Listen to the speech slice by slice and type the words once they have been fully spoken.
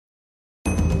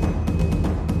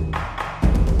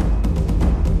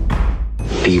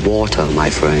be water, my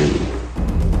friend.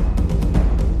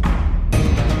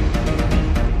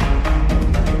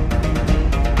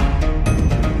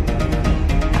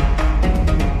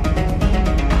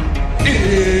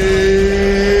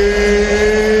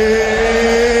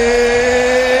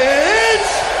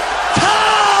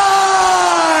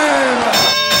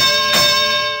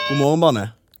 God morgen,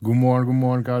 Barne. God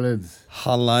morgen, Khaled.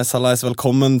 Hallais.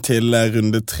 Velkommen til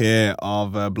runde 3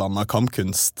 av Blanda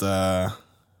kampkunst.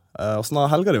 Hvordan har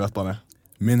helga di vært, Barne?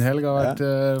 Min helg har vært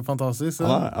fantastisk.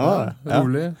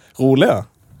 Rolig, ja.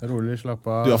 Rolig, slapp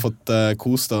av. Du har fått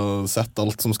kost og sett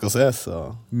alt som skal ses.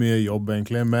 Og... Mye jobb,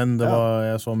 egentlig, men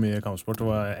jeg så mye kampsport. Det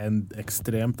var en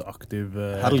ekstremt aktiv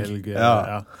helg.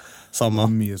 Ja. Samme.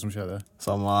 Mye som skjedde.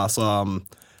 Samme,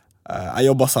 jeg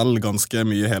jobbet selv ganske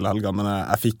mye hele helga, men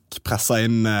jeg fikk presset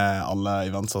inn alle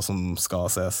eventser som skal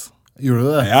ses. Gjorde du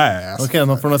det? Ja. Ok,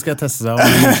 nå skal jeg teste deg om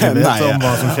du vet om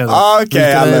hva som skjedde. Hvilke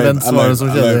events var det som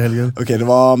skjedde i helgen? Ok,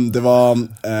 det var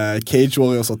Cage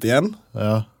Warriors 81.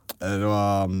 Ja. Det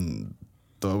var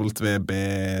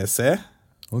WBC.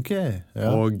 Ok, ja.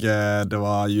 Og det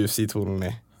var UFC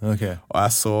 209. Ok. Og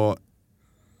jeg så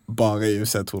bare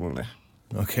UFC 209.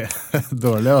 Ok,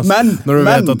 dårlig altså. Når du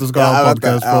vet at du skal ha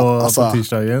podcast på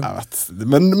tirsdagen. Jeg vet.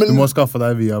 Men du må skaffe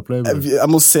deg Viaplay. Jeg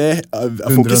må se.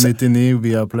 199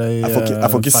 Viaplay. Jeg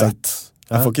får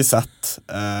ikke sett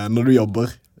når du jobber.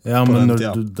 Ja, men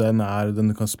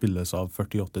den kan spilles av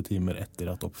 48 timer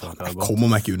etter at opptaket har gått. Jeg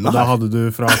kommer meg ikke unna her. Da hadde du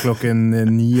fra klokken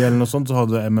 9 eller noe sånt, så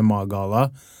hadde du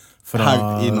MMA-gala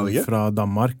fra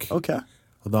Danmark. Ok.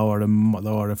 Og da var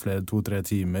det flere 2-3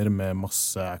 timer med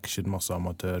masse action, masse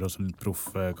amatør og så litt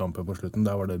proffkamper på slutten.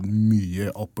 Der var det mye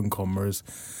up-and-comers.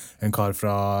 En kar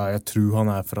jeg tror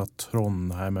han er fra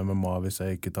Trondheim MMA, hvis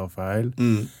jeg ikke tar feil.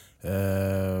 Hva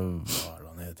er det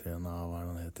han heter?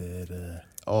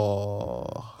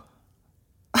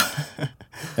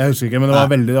 Jeg husker ikke, men det var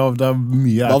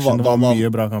mye action, det var mye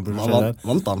bra kamper.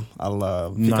 Vant han?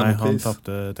 Eller fikk Nei, han pris? han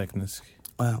tappte teknisk.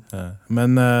 Ja.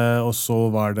 Men og så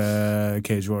var det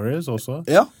Cage Warriors også.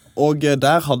 Ja, og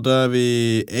der hadde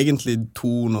vi egentlig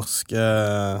 2 norske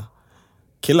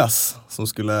killers som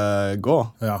skulle gå.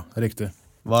 Ja, riktig.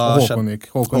 Håkon gikk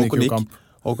jo kamp.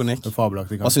 Håkon gikk.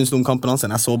 Fabelaktig kamp. Hva synes du om kampen hans?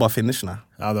 Jeg så bare finishene.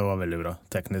 Ja, det var veldig bra.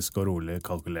 Teknisk og rolig,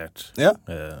 kalkulert. Ja,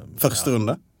 første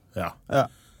runde. Ja.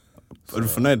 Er du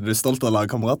fornøyd? Er du stolt av å lage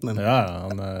kameraten din? Ja,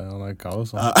 han er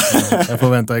kaos. Jeg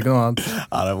forventer ikke noe annet.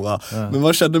 Ja, det er bra. Men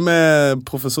hva skjedde med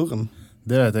professoren?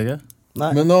 Det vet jeg ikke.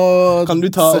 Nei. Men nå... Kan du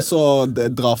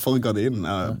dra for gardinen?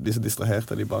 Jeg blir så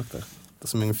distrahert av de bak der. Det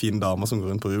er så mange fine damer som går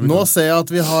rundt på Rubicon. Nå ser jeg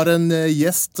at vi har en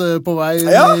gjest på vei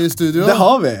inn i studio. Ja, det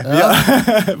har vi.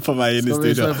 På vei inn i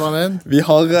studio. Skal vi slippe han inn?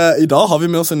 I dag har vi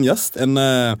med oss en gjest,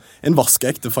 en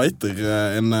vaskeekte fighter,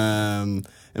 en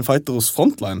fighter hos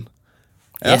Frontline.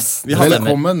 Yes,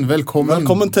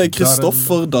 Velkommen til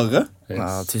Christoffer Darre.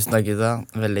 Ja, tusen takk, gutta.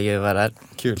 Veldig gøy å være her.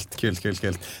 Kult.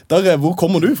 Darre, hvor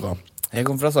kommer du fra? Jeg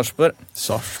kommer fra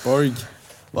Sarpsborg.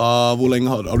 Hvor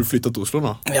lenge har du flyttet til Oslo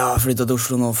nå? Ja, jeg flyttet til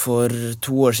Oslo nå for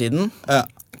 2 år siden. Ja.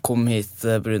 Kom hit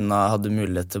på grunn av hadde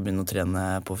mulighet til å begynne å trene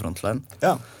på Frontline.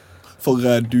 Ja, for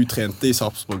du trente i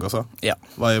Sarpsborg altså? Ja.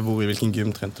 I hvilken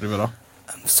gym trente du ved da?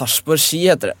 Sarpsborg Ski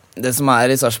heter det. Det som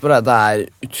er i Sarpsborg er at det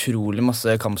er utrolig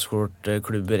masse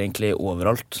kampsportklubber egentlig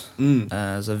overalt.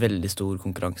 Så veldig stor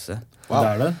konkurranse. Wow. Det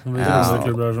er det?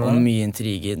 Og mye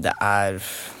intriger. Det er,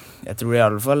 jeg tror i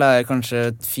alle fall, det er kanskje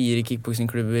 4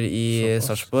 kickboxingklubber i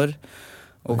Sarpsborg.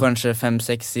 Og kanskje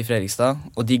 5-6 i Fredrikstad.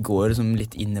 Og de går liksom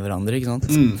litt inn i hverandre, ikke sant?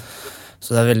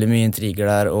 Så det er veldig mye intriger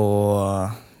der,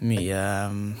 og mye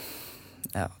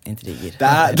intriger.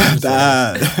 Det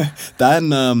er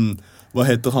en... Hva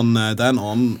heter han? Det er en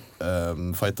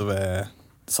annen fighter ved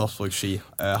Sarpsborg Ski.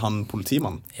 Han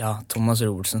politimann. Ja, Thomas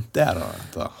Robertsen. Det er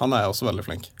det. Han er også veldig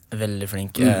flink. Veldig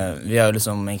flink. Vi har jo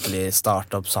liksom egentlig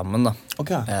startet opp sammen da. Ok.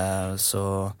 Så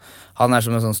han er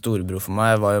som en sånn storebror for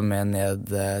meg. Jeg var jo med ned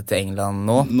til England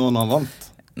nå. Nå når han vant?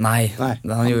 Nei,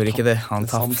 han gjorde ikke det. Han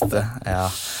tappte. Ja.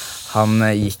 Han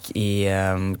gikk i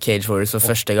Cage Warriors for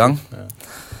første gang.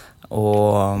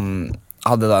 Og...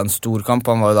 hadde da en stor kamp,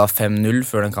 han var jo da 5-0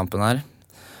 før den kampen her,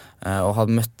 og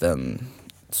hadde møtt en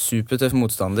supertøff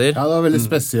motstander. Ja, det var veldig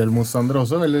spesiell motstander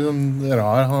også, veldig sånn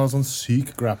rar, han hadde sånn syk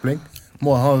grappling.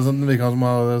 Han hadde sånn, virket som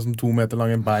han hadde sånn 2 meter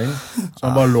lange bein, så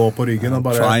han bare lå på ryggen og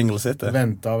bare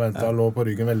ventet, lå på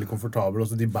ryggen veldig komfortabel, og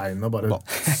så de beinene bare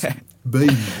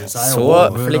bøyde seg Så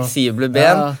over. fleksible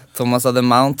ben. Thomas hadde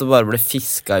mount og bare ble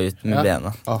fisket ut med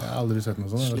bena. Jeg har aldri sett noe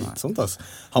sånt. Slitsomt, ass.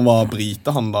 Han var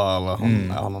brite, han da, eller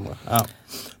han andre. Ja.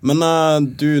 Men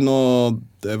du nå,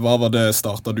 hva var det,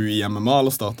 startet du i MMA,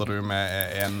 eller startet du med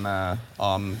en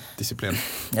annen disiplin?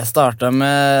 Jeg startet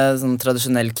med sånn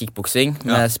tradisjonell kickboksing,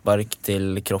 med spark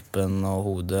til kroppen og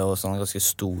hodet, og sånne ganske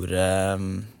store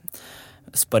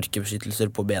sparkebeskyttelser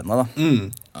på bena da.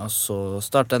 Og så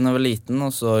startet jeg da jeg var liten,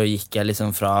 og så gikk jeg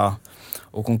liksom fra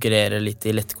å konkurrere litt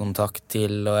i lettkontakt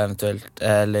til å eventuelt,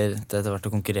 eller etter hvert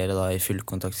å konkurrere da i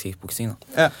fullkontakt kickboksing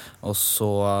da. Og så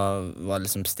var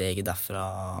liksom steget derfra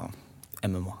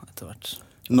MMA etter hvert.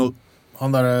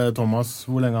 Han der Thomas,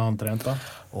 hvor lenge har han trent da?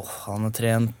 Han har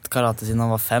trent karate siden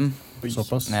han var 5.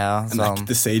 Såpass? Ja, en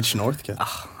ekte Sage North, ikke?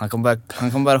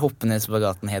 Han kan bare hoppe ned i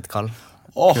spagaten helt kald.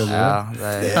 Ja,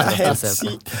 det er helt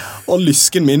sykt. Og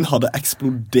lysken min hadde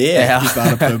eksplodert hvis jeg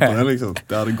hadde prøvd på det, liksom.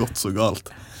 Det hadde gått så galt.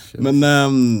 Men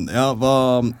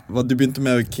hva du begynte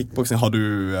med kickboksing, har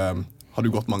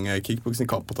du gått mange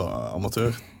kickboksingkamper til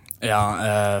amatør?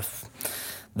 Ja,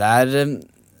 det er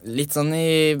litt sånn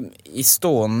i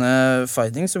stående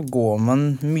fighting så går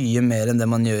man mye mer enn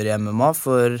det man gjør i MMA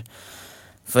for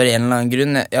en eller annen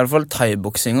grunn. I alle fall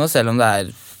thai-boksing, og selv om det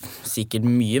er sikkert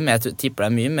mye, men jeg tipper det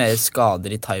er mye mer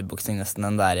skader i thai-boksing nesten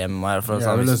enn det er i MMA.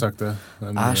 Jeg ville sagt det.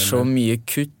 Det er så mye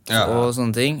kutt og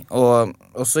sånne ting. Og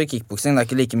også i kickboksing, det er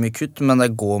ikke like mye kutt, men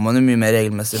der går man jo mye mer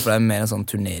regelmessig, for det er mer en sånn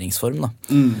turneringsform da.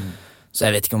 Så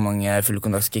jeg vet ikke hvor mange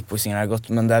fullkontakts kickboksingere har gått,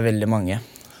 men det er veldig mange.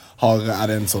 Er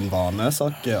det en sånn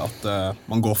vanesak at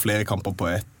man går flere kamper på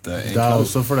en Det er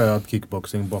også fordi at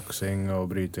kickboksing, boksing og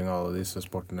bryting, alle disse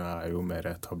sportene er jo mer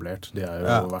etablert. De er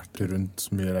jo vært rundt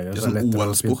mye lenger. Det er sånn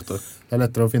OL-sporter. Det er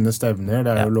lettere å finne stevner.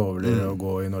 Det er jo lovligere å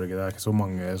gå i Norge. Det er ikke så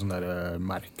mange sånne der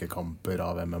merkekamper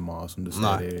av MMA som du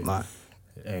ser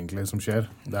egentlig som skjer.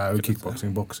 Det er jo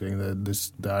kickboksing, boksing. Det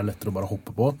er lettere å bare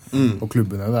hoppe på. Og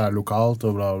klubbene, det er lokalt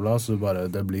og bla bla, så bare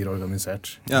det blir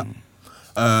organisert. Ja.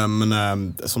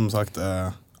 Men som sagt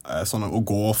sånn å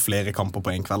gå flere kamper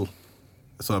på en kveld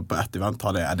så på ett event,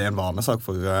 er det en vanesak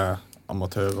for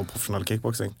amatør og profesjonell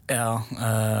kickboksing? Ja,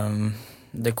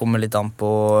 det kommer litt an på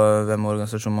hvem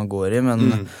organisasjon man går i,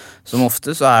 men som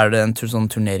ofte så er det en sånn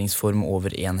turneringsform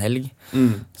over en helg.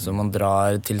 Så man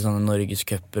drar til sånne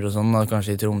Norgescuper og sånn,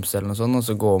 kanskje i Tromsø eller noe sånt, og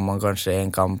så går man kanskje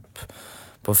en kamp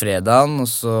på fredagen, og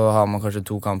så har man kanskje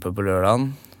 2 kamper på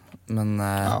lørdagen. Men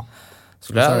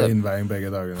så det er innveiing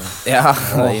begge dagene. Ja,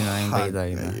 det er innveiing begge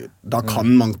dagene. Da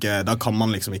kan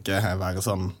man liksom ikke være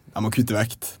sånn, jeg må kutte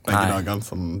vekt begge dagene,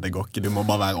 sånn, det går ikke, du må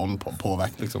bare være on på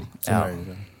vekt, liksom.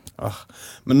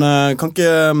 Men kan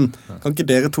ikke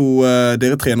dere to,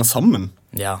 dere trener sammen?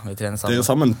 Ja, vi trener sammen. Dere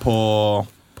sammen på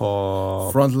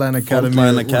Frontline Academy,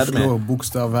 Oslo,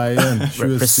 Bogstavveien,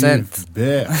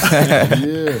 27B.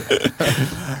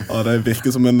 Det virker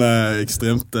som en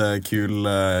ekstremt kul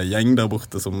gjeng der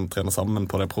borte som trener sammen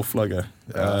på det profflaget.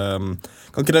 Kan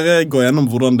ikke dere gå gjennom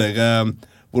hvordan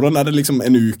er det liksom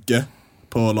en uke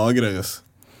på laget deres?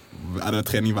 Er det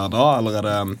trening hver dag, eller er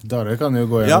det... Darre kan jo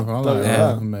gå gjennom.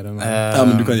 Ja,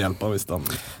 men du kan hjelpe hvis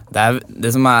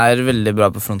det som er veldig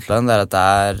bra på Frontline, det er at det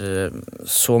er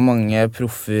så mange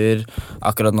proffer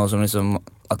akkurat nå som liksom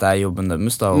at det er jobben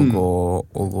deres da, å gå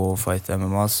og fighte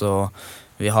MMA, så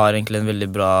vi har egentlig en veldig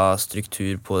bra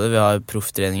struktur på det. Vi har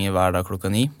profftreninger hver dag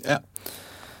 9:00.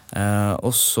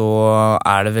 Og så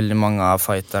er det veldig mange av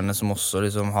fighterne som også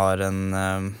liksom har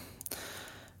en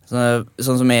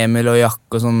sånn som Emil og Jack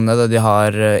og sånne, de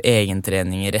har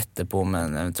egentreninger etterpå med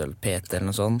en eventuell PT eller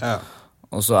noe sånt.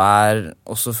 Og så er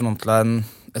også Frontline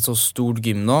et så stort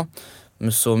gym nå,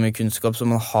 med så mye kunnskap, så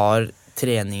man har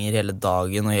treninger hele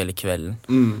dagen og hele kvelden.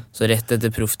 Så rett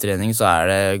etter profftrening så er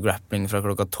det grappling fra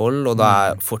klokka 12, og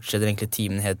da fortsetter egentlig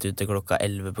timen helt ut til klokka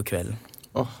 11 på kvelden.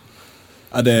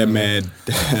 Er det med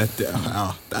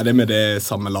det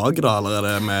samme laget da, eller er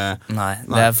det med... Nei,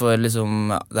 det er for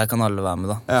liksom, der kan alle være med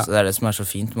da. Så det er det som er så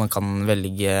fint, man kan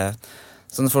velge...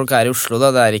 Sånne folk er i Oslo da,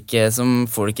 det er ikke som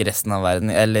folk i resten av verden,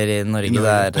 eller i Norge,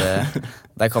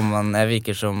 der kan man, jeg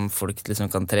virker som folk liksom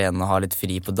kan trene og ha litt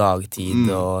fri på dagtid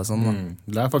og sånn da.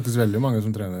 Det er faktisk veldig mange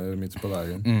som trener midt på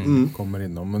dagen, kommer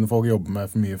innom, men folk jobber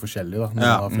med for mye forskjellig da.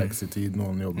 Noen har fleksitid,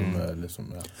 noen jobber med liksom,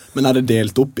 Men er det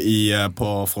delt opp på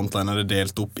Frontline, er det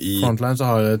delt opp i... Frontline så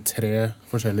har jeg 3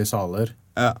 forskjellige saler.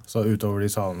 Så utover de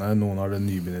salene, noen har det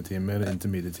nybegynnertimer,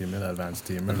 intermediate-timer,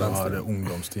 advanced-timer, du har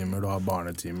ungdomstimer, du har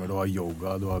barnetimer, du har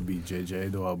yoga, du har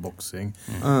BJJ, du har boksing,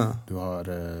 du har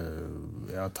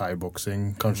thai-boksing,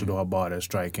 kanskje du har bare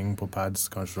striking på pads,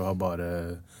 kanskje du har bare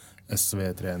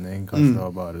SV-trening, kanskje det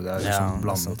var bare det liksom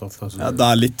blandet opp. Altså. Ja,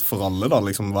 det litt for alle da,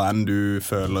 liksom, hva enn du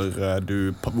føler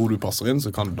hvor du passer inn, så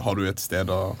har du et sted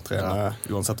å trene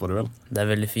uansett hva du vil. Det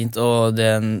veldig fint, og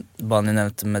det banen jeg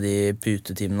nevnte med de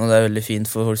putetimene, det veldig fint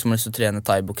for folk som har lyst til å trene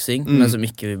thai-boksing, men som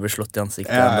ikke vil bli slått i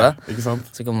ansiktet enda. Ikke sant?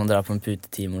 Så kan man dra på en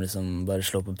putetime og liksom bare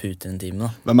slå på puter en time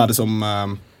da. Hvem det som...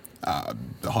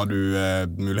 har du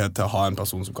mulighet til å ha en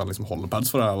person som kan liksom holde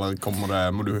pads for deg, eller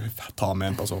må du ta med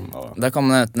en person? Eller? Da kan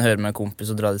man enten høre med en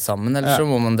kompis og dra dit sammen, eller så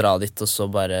må man dra dit, og så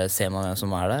bare ser man hvem som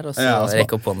der, og så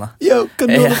rekke opp hånda. Yo, kan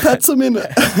du holde padsene mine?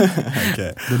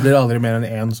 Okay. Det blir aldri mer enn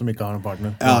en som ikke har en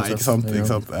partner. Ja, ikke sant?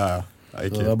 Ja.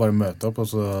 Så det bare å møte opp, og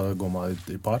så går man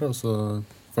i par, og så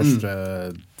første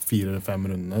 4-5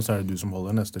 rundene, så det du som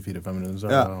holder. Neste 4-5 rundene, så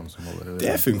det han som holder.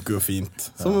 Det funker jo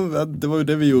fint. Det var jo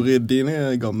det vi gjorde i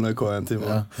dine gamle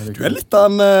K1-timer. Du litt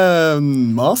av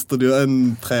en master, du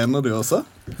en trener du også.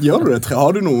 Gjør du det?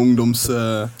 Har du noen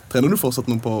trener du fortsatt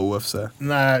noe på UFC?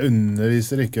 Nei, jeg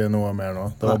underviser ikke noe mer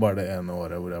nå. Det var bare det ene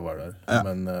året hvor jeg var der.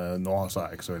 Men nå så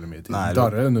har jeg ikke så veldig mye tid.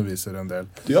 Darre underviser en del.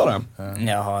 Du gjør det?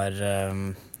 Jeg har...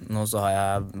 Nå så har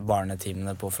jeg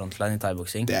barnetimene på frontline i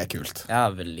thai-boksing. Det kult. Ja,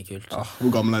 veldig kult.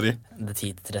 Hvor gammel de? Det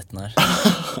 10-13 år.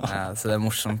 Så det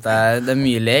morsomt. Det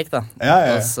mye lek da.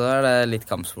 Og så det litt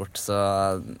kampsport,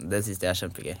 så det synes jeg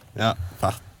kjempegøy. Ja,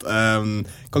 fett.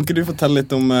 Kan ikke du fortelle litt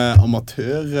om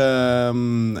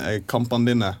amatørkampene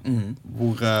dine?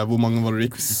 Hvor mange var det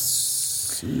gikk?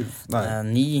 7?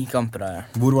 9 kamper da,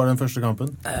 Hvor var den første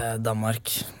kampen? Danmark.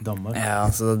 Danmark? Ja,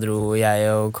 så da dro jeg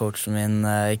og coachen min,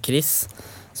 Chris,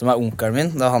 som onkelen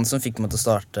min. Det var han som fikk meg til å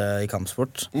starte i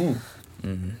kampsport.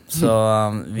 Så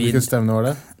hvilket stevne var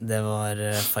det? Det var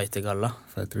Fighter-galla.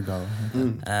 Fighter-galla.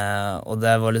 Og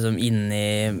det var liksom inne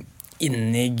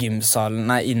i gymsalen,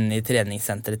 inne i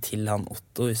treningssenteret til han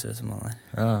Otto, hvis du vet som han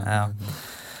Ja.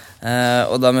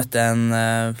 Og da møtte jeg en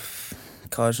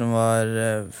kar som var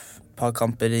par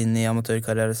kamper inn i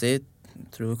amatørkarriere sitt,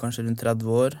 tror kanskje rundt 30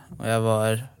 år, og jeg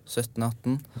var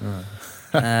 17-18.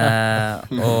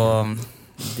 Og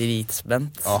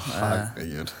dritspent.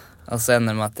 Herregud. Og så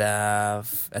ender det med at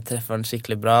jeg treffer han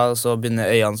skikkelig bra, og så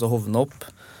begynner øynene å hovne opp,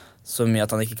 så mye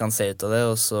at han ikke kan se ut av det,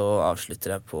 og så avslutter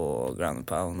jeg på ground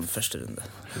pound første runde.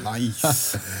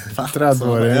 Nice.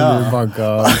 30-åring, du banka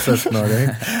 17-åring.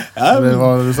 Det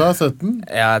var du sa, 17?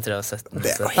 Ja, jeg tror jeg var 17.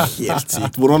 Det var helt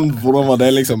sykt. Hvordan var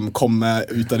det liksom komme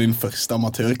ut av din første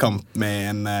amatørkamp med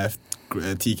en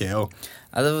TKO?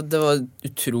 Ja, det var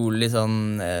utrolig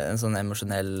en sånn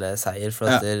emosjonell seier, for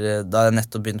at da jeg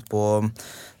nettopp begynt på...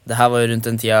 Det her var jo rundt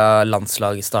den tida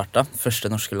landslaget startet,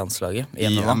 første norske landslaget i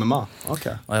MMA.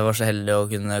 Okay. Og jeg var så heldig å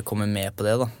kunne komme med på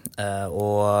det da.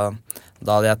 Og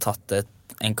da hadde jeg tatt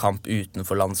en kamp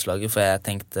utenfor landslaget, for jeg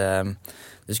tenkte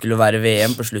det skulle være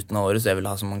VM på slutten av året, så jeg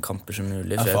ville ha så mange kamper som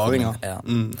mulig. Erfaringer.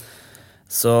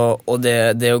 Så, og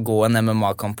det å gå en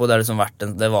MMA-kamp, det, liksom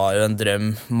det var jo en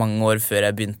drøm mange år før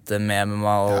jeg begynte med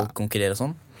MMA og konkurrere og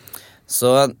sånn.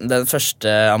 Så den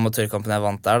første amatørkampen jeg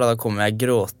vant der, da kom jeg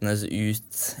gråtende ut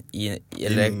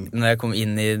når jeg kom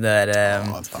inn i det der,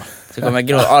 så kom jeg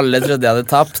gråtende, alle trodde jeg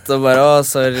hadde tapt, og bare,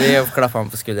 sorry, og klappet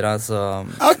han på skuldra, så...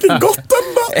 Jeg har ikke gått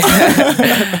den da!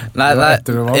 Nei, ja,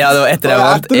 det var etter jeg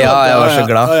vant, ja, jeg var så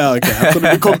glad. Jeg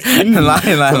trodde du kom inn til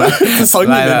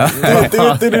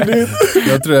sangen din.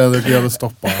 Da tror jeg du ikke hadde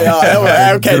stoppet. Ja,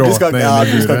 ok, du skal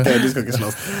ikke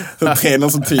slåss. Så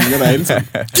trener som tvinger deg inn, sånn,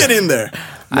 get in there!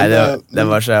 Nei, jeg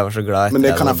var så glad. Men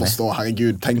det kan jeg forstå,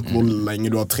 herregud. Tenk hvor lenge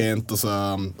du har trent, og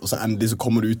så endelig så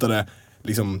kommer du ut av det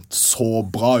liksom så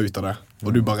bra ut av det.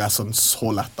 Og du bare sånn så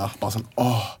lett da. Bare sånn,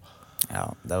 åh.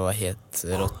 Ja, det var helt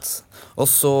rått. Og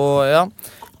så,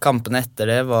 kampene etter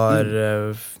det var,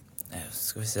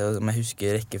 skal vi se om jeg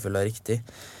husker rekkefølgen riktig.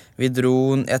 Vi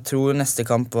dro, jeg tror neste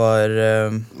kamp var...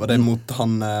 Var det mot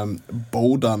han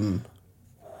Bodan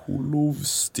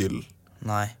Holovstyl?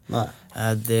 Nei.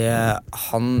 Det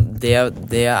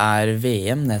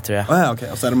VM, det tror jeg. Ok.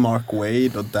 Og så det Mark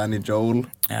Wade og Danny Joel.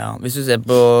 Ja, hvis du ser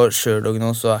på Sherdog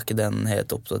nå, så ikke den helt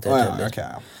oppdatert heller. Okay.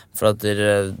 For at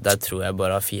der tror jeg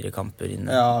bare har 4 kamper inne.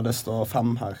 Ja, det står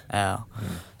 5 her. Ja.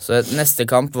 Så neste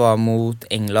kamp var mot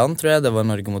England, tror jeg. Det var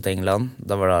Norge mot England.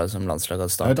 Da var det som landslaget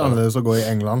hadde startet. Det annerledes å gå i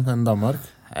England enn Danmark.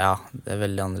 Ja, det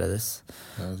veldig annerledes.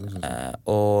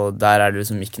 Og der det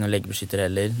liksom ikke noe leggebeskytter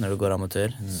heller når du går amatør.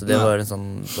 Så det var en sånn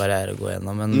barriere å gå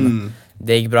gjennom. Men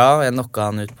det gikk bra. Jeg knocka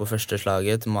han ut på første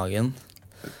slaget til magen.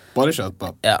 Bare kjøtt på.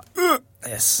 Ja.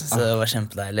 Yes, så det var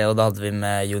kjempedeilig. Og da hadde vi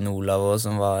med Jon Olav også,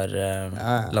 som var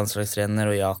landslagstrener,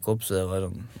 og Jakob, så det var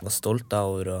stolt da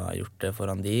over å ha gjort det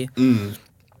foran de.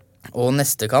 Og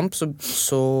neste kamp så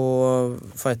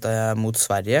fightet jeg mot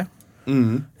Sverige.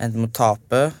 Endte mot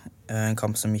tape. En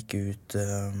kamp som gikk ut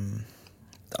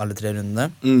alle 3 rundene.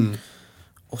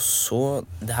 Og så,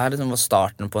 det her liksom var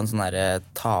starten på en sånn her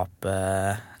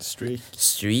tape-streak,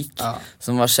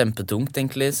 som var kjempetungt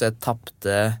egentlig, så jeg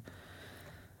tappte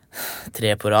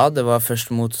 3 på rad. Det var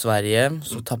først mot Sverige,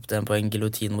 så tappte jeg på en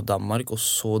giljotin mot Danmark, og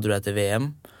så dro jeg til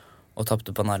VM, og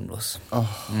tappte på en armlås.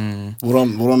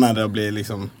 Hvordan det å bli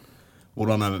liksom,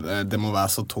 hvordan det må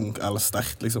være så tungt eller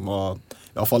sterkt liksom, og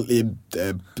i hvert fall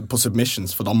på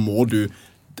submissions, for da må du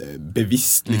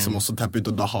bevisst liksom også tappe ut,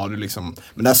 og da har du liksom,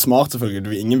 men det smart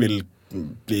selvfølgelig, ingen vil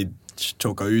bli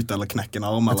choka ut eller knekke en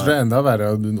arm. Jeg tror det enda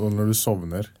verre når du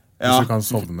sovner. Hvis du kan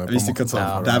sovne på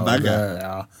måten. Det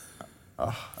verre.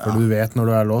 For du vet når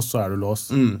du låst, så du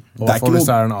låst. Og i hvert fall hvis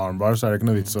det en armbar, så det ikke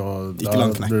noe vits, og da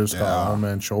blir du skadet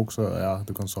med en choke, så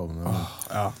du kan sovne.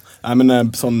 Nei, men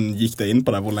sånn gikk det inn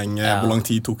på det, hvor lang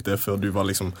tid tok det før du var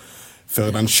liksom,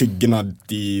 før den skyggen av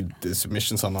de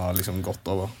submissionsene har liksom gått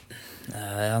over?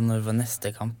 Når det var neste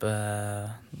kamp,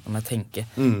 om jeg tenker.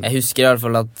 Jeg husker i hvert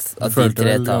fall at du følte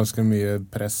vel ganske mye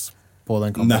press på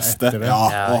den kampen neste, etter det.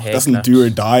 Det sånn do or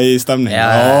die-stemning.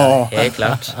 Helt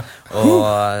klart. Og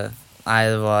nei,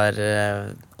 det var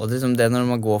og liksom det når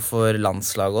man går for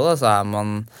landslaget også, da, så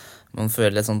man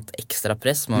føler et sånt ekstra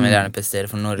press. Man vil gjerne prestere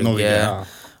for Norge.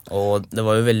 Og det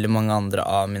var jo veldig mange andre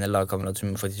av mine lagkamerater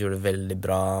som faktisk gjorde det veldig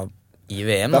bra i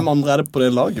VM. Hvem andre det på det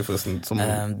laget forresten?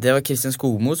 Det var Kristian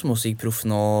Skogmo, som også gikk proff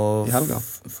nå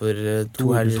for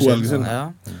 2 helger siden.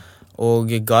 Og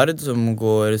Gard, som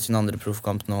går sin andre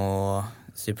proffkamp nå,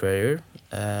 Superior,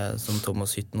 som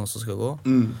Thomas Hytten også skal gå.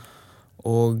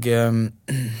 Og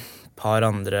par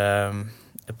andre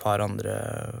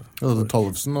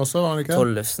Tollefsen også, var han ikke?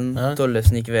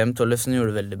 Tollefsen gikk i VM. Tollefsen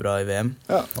gjorde det veldig bra i VM.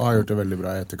 Og har gjort det veldig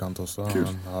bra i etterkant også.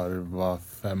 Han har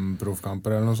 5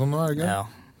 proffkamper eller noe sånt nå, ikke? Ja.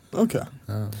 Ok.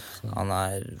 Han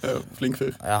flink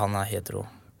fyr. Ja, han helt rå.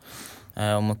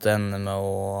 Og måtte ende med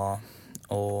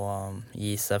å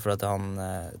gi seg, for at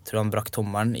tror han brakk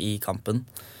tommeren i kampen.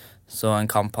 Så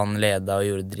en kamp han ledet og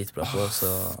gjorde dritbra på,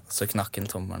 så knakk han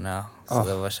tommeren, Så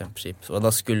det var kjempeskip. Og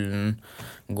da skulle han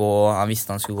gå, han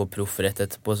visste han skulle gå proff rett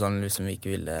etterpå, så han liksom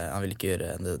han ville ikke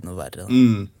gjøre noe verre.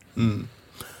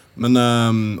 Men,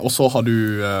 og så har du,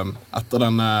 etter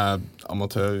denne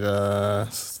amatør...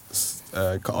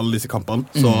 alle disse kampene,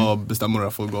 så bestemmer du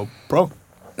deg for å gå pro?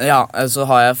 Ja, så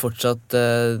har jeg fortsatt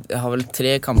jeg har vel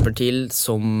 3 kamper til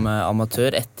som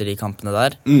amatør etter de kampene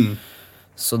der.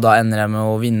 Så da ender jeg med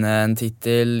å vinne en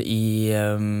titel i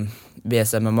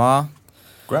BSMMA.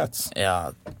 Grats.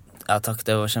 Ja, takk,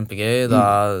 det var kjempegøy. Det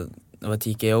var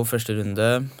TKO første runde,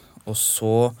 og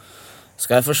så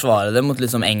skal jeg forsvare det mot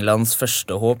liksom Englands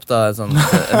første håp, da, en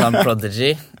sånn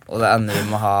prodigy, og det ender vi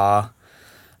med å ha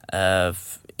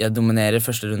jeg dominerer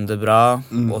første runde bra,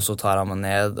 og så tar han meg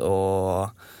ned og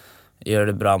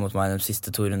gjør det bra mot meg de siste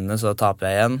 2 rundene, så da taper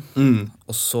jeg igjen.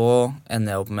 Og så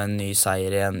ender jeg opp med en ny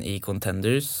seier igjen i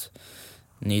Contenders.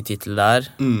 Ny titel der.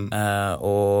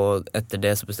 Og etter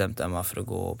det så bestemte jeg meg for å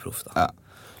gå proff, da.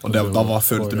 Og da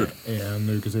følte du? En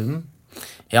uke siden?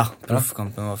 Ja,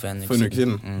 proffkampen var for en uke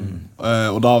siden.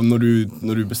 Og da, når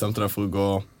du bestemte deg for å gå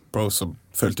pro, så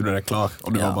følte du deg klar,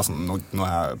 og du var bare sånn,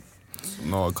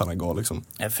 nå kan jeg gå, liksom.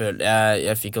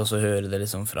 Jeg fikk også høre det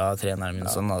liksom fra treneren min,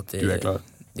 sånn at du klar.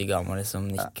 De ga meg liksom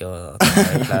nikke og at jeg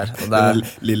er klar. Og det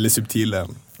lille subtile.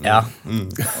 Ja.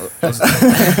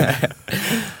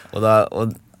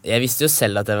 Og jeg visste jo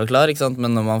selv at jeg var klar, ikke sant?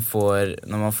 Men når man får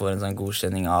en sånn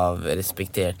godkjenning av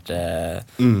respekterte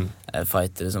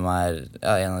fightere som en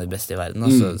av de beste i verden,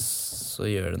 så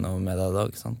gjør det noe med det da,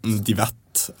 ikke sant? De vet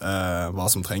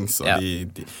hva som trengs, og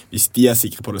hvis de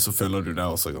sikre på det, så føler du deg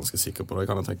også ganske sikker på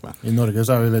det, kan jeg tenke meg. I Norge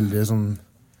så vi veldig sånn,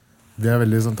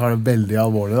 tar det veldig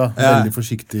alvorlig da, veldig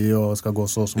forsiktig og skal gå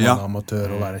så mange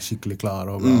amatører og være skikkelig klar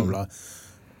og bla bla.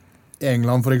 I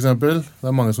England for eksempel,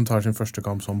 det mange som tar sin første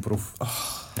kamp som proff,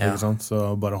 ikke sant? Så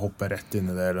bare hopper rett inn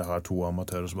i det, eller har 2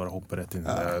 amatører som bare hopper rett inn i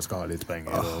det, skal ha litt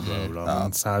penger og bla bla.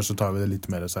 Men her så tar vi det litt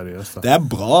mer seriøst da. Det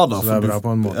bra da. Så det bra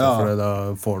på en måte, for da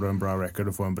får du en bra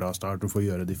record, du får en bra start, du får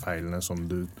gjøre de feilene som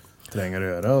du trenger å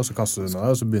gjøre, og så kaster du unna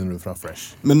det, og så begynner du fra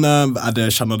fresh. Men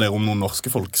kjenner dere om noen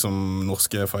norske folk,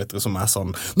 norske fightere som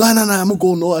sånn Nei, jeg må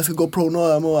gå nå, jeg skal gå pro nå,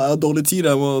 jeg har dårlig tid,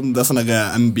 det sånne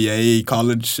NBA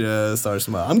college stars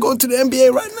som I'm going to the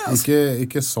NBA right now.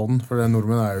 Ikke sånn, for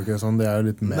nordmenn jo ikke sånn, de jo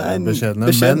litt mer beskjedne,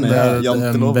 men det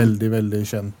en veldig, veldig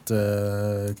kjent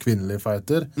kvinnelig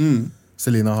fighter,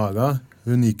 Selina Haga.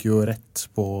 Hun gikk jo rett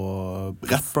på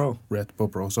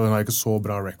pro, så hun har ikke så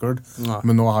bra record,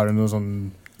 men nå har hun noe sånn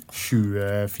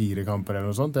 24 kamper eller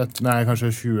noe sånt. Nei, kanskje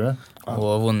 20. Og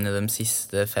vunnet de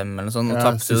siste 5 eller noe sånt. Hun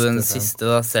tappte jo den siste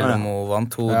da, selv om hun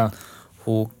vant.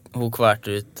 Hun hun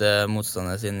kvarte ut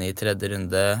motstanderen sin i 3.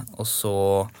 runde, og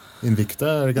så...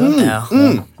 Invicta, det ikke det?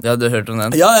 Ja, du har hørt om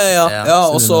den? Ja,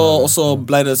 og så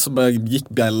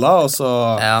gikk bjella, og så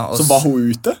var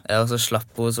hun ute. Ja, og så slapp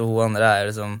hun, så hun andre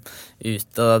liksom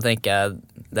ute, og da tenker jeg,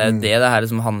 det det her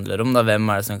liksom handler om, da. Hvem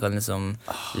det som kan liksom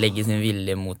legge sin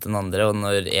vilje mot den andre, og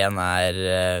når en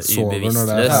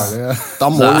ubevisstløs, da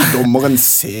må jo dommeren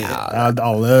se. Ja,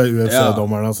 alle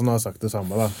UFC-dommerne har sagt det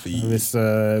samme, da. Hvis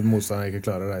motstanderen ikke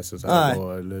klarer å reise seg,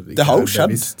 eller ikke det har jo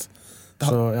skjedd.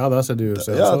 Så ja, da ser det UFC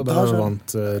også, da har du vant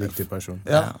riktig person.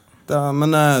 Ja,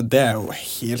 men det jo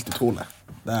helt utrolig.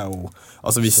 Det jo,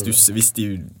 altså hvis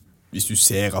du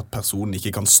ser at personen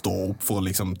ikke kan stå opp for å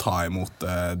liksom ta imot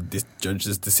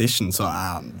judge's decision, så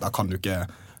da kan du ikke,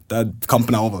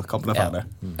 kampen over, kampen ferdig.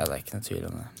 Ja, det ikke noe tvil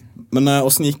om det. Men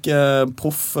hvordan gikk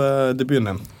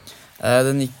proff-debuten din?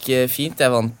 Den gikk fint. Jeg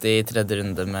vant i 3.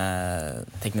 runde med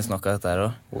teknisk knockout der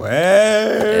også.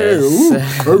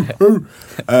 Kult.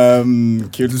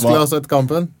 Du skulle ha sett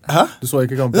kampen? Hæ? Du så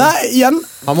ikke kampen? Nei, igjen.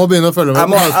 Han må begynne å følge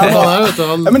med. Han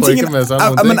får ikke med seg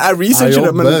noen ting. Jeg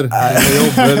jobber, det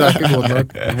ikke godt nok.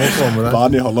 Du må få med det.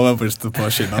 Bani holder meg på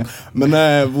skinnene. Men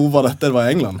hvor var dette? Det var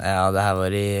i England? Ja, det her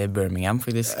var i Birmingham,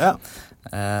 faktisk. Ja.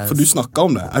 For du snakket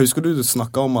om det. Jeg husker du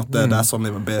snakket om at det sånn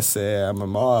i BC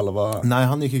MMA, eller hva? Nei,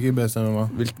 han gikk ikke i BC MMA.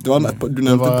 Du nevnte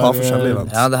et par forskjellige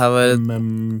events. Ja, det her var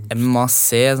MMA-C,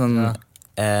 sånn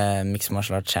Mixed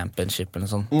Martial Arts Championship eller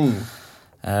sånn.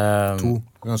 2,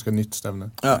 ganske nytt stevne.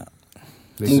 Ja.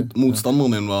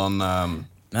 Motstanderen din var en...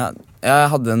 Ja,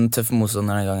 jeg hadde en tøff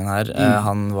motstander denne gangen her.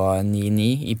 Han var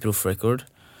 9-9 i proff record.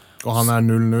 Og han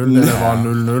 0-0, eller var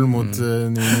 0-0 mot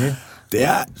 9-9. Det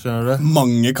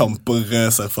mange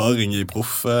kampers erfaring i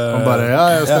proff. Han bare,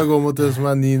 jeg skal gå mot det som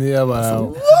 9-9. Jeg bare,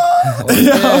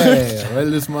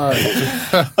 veldig smart.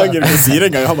 Han kan ikke si det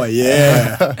engang. Han bare,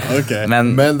 okay.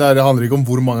 Men det handler ikke om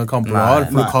hvor mange kamper du har,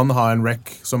 for du kan ha en rec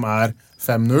som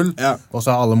 5-0, og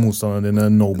så alle motstanderne dine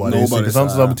nobodies, ikke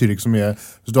sant? Så det betyr ikke så mye.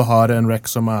 Hvis du har en rec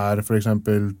som for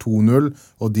eksempel 2-0,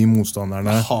 og de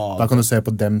motstanderne, da kan du se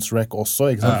på dems rec også,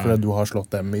 ikke sant? Fordi du har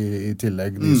slått dem i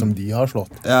tillegg, de som de har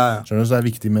slått. Skjønner du? Så det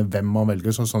viktig med hvem man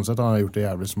velger, så sånn sett han har gjort det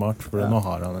jævlig smart, for nå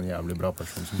har han en jævlig bra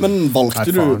person. Men valgte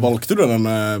du den,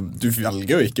 du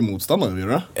velger jo ikke motstandere, gjør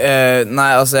du det?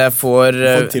 Nei, altså jeg får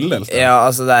tildelt. Ja,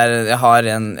 altså jeg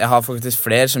har faktisk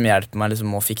flere som hjelper meg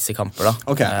liksom å fikse kamper da.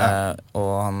 Ok,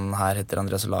 og han her heter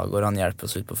Andreas Lagård, han hjelper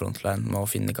oss ut på frontline med å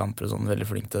finne kamper og sånn, veldig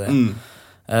flink til det.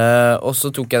 Og så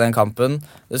tok jeg den kampen.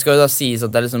 Det skal jo da sies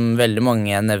at det liksom veldig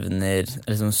mange jeg nevner,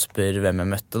 liksom spør hvem jeg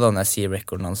møtte da, når jeg sier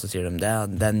rekorden hans, så sier de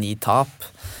det 9 tap.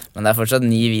 Men det fortsatt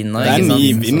 9 vinn nå, ikke sant? Det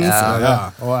 9 vinn, ja.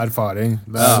 Og erfaring.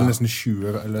 Det nesten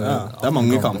 20, eller... det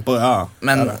mange kamper, ja.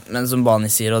 Men som Bani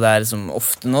sier, og det liksom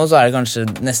ofte nå, så det kanskje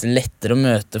nesten lettere å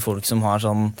møte folk som har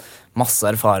sånn masse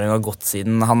erfaring og gått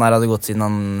siden han hadde gått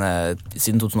siden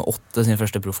 2008 sin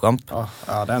første proffkamp.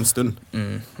 Ja, det en stund.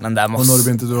 Men det masse. Og når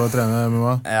begynte du å trene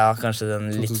MMA? Ja, kanskje den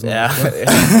litt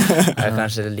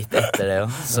kanskje litt etter det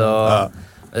jo. Så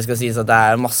det skal sies at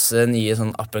det masse nye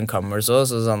sånn up and comers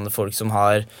også, så sånne folk som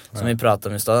har, som vi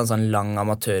pratet om i stedet, en sånn lang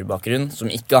amatørbakgrunn,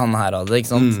 som ikke han her hadde,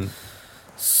 ikke sant?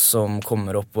 Som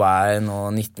kommer opp og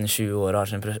nå 19-20 år og har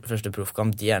sin første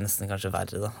proffkamp, de nesten kanskje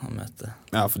verre da, å møte.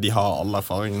 Ja, for de har all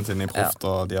erfaringen sin i proff,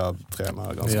 og de har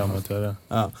trenet ganske. De amatør,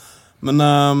 ja.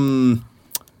 Men,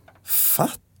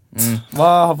 fett.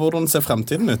 Hvordan ser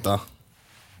fremtiden ut da?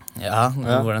 Ja,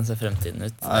 hvordan ser fremtiden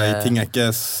ut? Ting ikke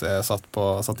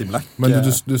satt i blekk. Men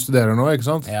du studerer nå, ikke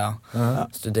sant? Ja,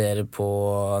 studerer på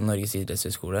Norges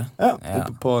idrettshøyskole. Ja,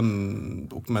 oppe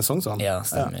med Sognsvann. Ja,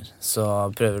 stemmer. Så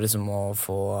prøver liksom å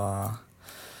få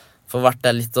vært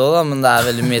der litt også da, men det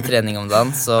veldig mye trening om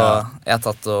dagen, så jeg har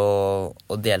tatt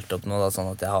og delt opp nå da,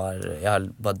 sånn at jeg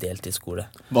har bare delt i skole.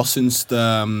 Hva synes det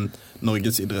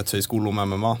Norges idrettshøyskole om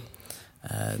MMA?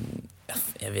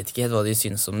 Jeg vet ikke helt hva de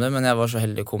synes om det, men jeg var så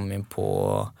heldig å komme inn på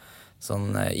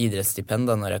sånn idrettsstipend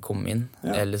da når jeg kom inn,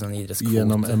 eller sånn idrettskvote.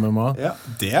 Gjennom MMA? Ja,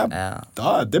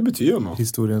 det betyr jo noe.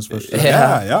 Historiens første.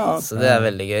 Ja, så det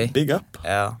veldig gøy. Big up.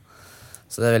 Ja,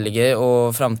 så det veldig gøy,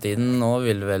 og fremtiden nå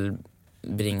vil vel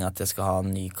bringe at jeg skal ha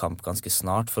en ny kamp ganske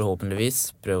snart,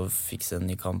 forhåpentligvis. Prøve å fikse en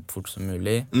ny kamp fort som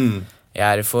mulig.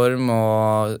 Jeg i form,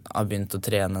 og har begynt å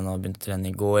trene nå, begynt å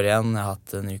trene i går igjen. Jeg har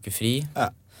hatt en uke fri.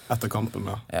 Ja. Etter kampen,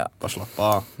 ja. Bare slapp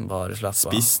av. Bare slapp av.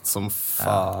 Spist som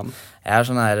faen. Ja. Jeg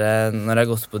sånn her, når jeg har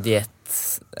gått på diett,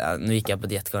 nå gikk jeg på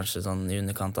diett kanskje sånn i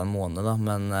underkant av en måned da,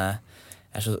 men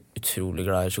jeg så utrolig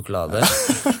glad i sjokolade.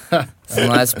 Så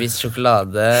nå har jeg spist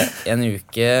sjokolade en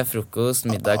uke, frokost,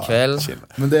 middag, kveld.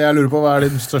 Men det jeg lurer på, hva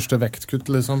din største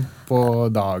vektkutt liksom, på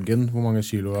dagen? Hvor mange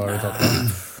kilo har du tatt da?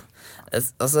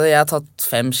 Altså, jeg har tatt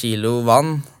 5 kilo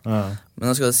vann, men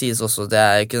nå skal det sies også at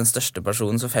jeg ikke den største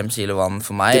personen, så 5 kilo vann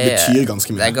for meg det betyr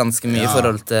ganske mye. Det ganske mye I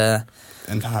forhold til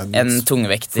en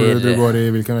tungvekter. For du går I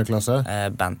hvilken vektklasse?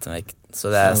 Bantamvekt,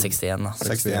 så det 61 da.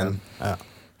 61, ja.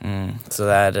 Så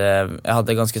det jeg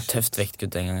hadde ganske tøft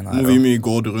vektkutt den gangen her. Hvor mye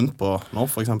går du rundt på nå,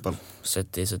 for eksempel?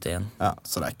 70-71. Ja,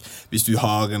 så det hvis du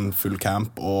har en full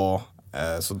camp, og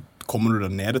så kommer du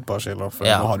deg ned et par kilo, for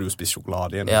nå har du jo spist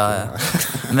sjokolade igjen. Ja.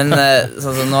 Men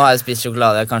sånn, nå har jeg spist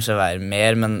sjokolade, jeg kanskje veier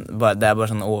mer, men det bare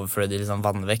sånn overflødig liksom,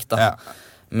 vannvekt da.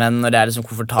 Men når det liksom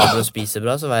komfortabel å spise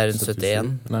bra, så veier jeg rundt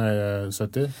 71. Nei,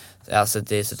 70? Ja,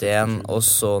 70-71, og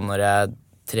så når jeg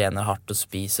trener hardt og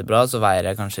spiser bra, så veier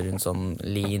jeg kanskje rundt sånn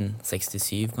lean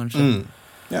 67, kanskje.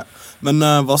 Ja. Men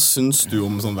hva syns du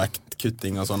om sånn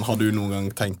vektkutting og sånn? Har du noen gang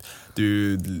tenkt,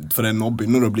 for nå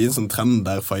begynner det å bli en sånn trend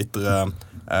der fightere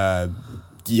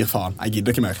gir faen, jeg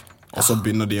gidder ikke mer. Og så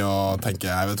begynner de å tenke,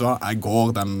 jeg vet hva, jeg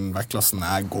går den vektklassen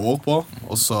jeg går på,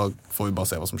 og så får vi bare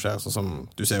se hva som skjer. Sånn som,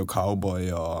 du ser jo Cowboy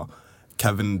og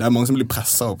Kevin, det mange som blir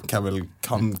presset opp.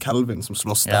 Calvin som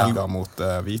slåss helga mot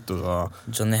Vitor og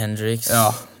Johnny Hendricks. Ja,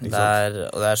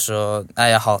 og det så nei,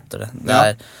 jeg hater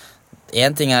det.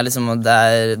 En ting liksom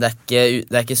det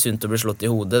ikke sunt å bli slått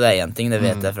I hodet. Det en ting, det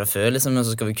vet jeg fra før liksom, men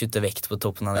så skal vi kutte vekt på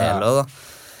toppen av det hele da.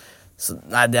 Så,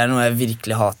 nei, det noe jeg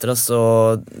virkelig hater altså.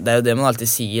 Det jo det man alltid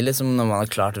sier liksom, når man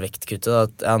har klart vektkuttet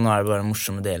at nå det bare den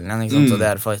morsomme delen igjen, ikke sant? Og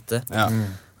det fighte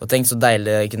Og tenk så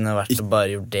deilig det kunne vært å bare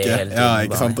gjøre det hele tiden. Ja,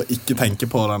 ikke sant? Og ikke tenke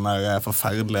på den der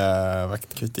forferdelige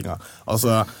vektkuttinga.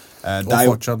 Altså, og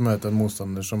fortsatt møte en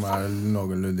motstander som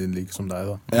noenlunde lik som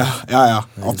deg da. Ja.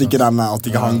 At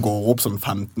ikke han går opp sånn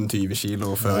 15-20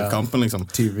 kilo før kampen, liksom.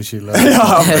 20 kilo.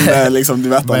 Ja, men liksom, du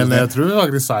vet aldri. Men jeg tror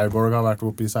faktisk Cyborg har vært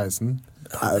oppe I 16.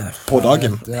 På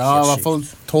dagen? Ja, I hvert fall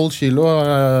 12 kilo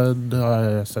har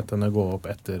jeg sett henne gå opp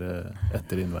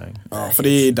etter innveiing. Ja,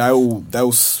 fordi det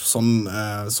jo sånn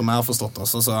som jeg har forstått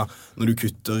også, så når du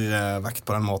kutter vekt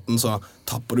på den måten, så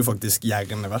tapper du faktisk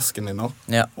hjernevæsken din nå.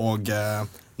 Og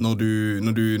når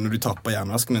du tapper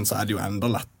hjernevæsken din, så det jo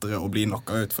enda lettere å bli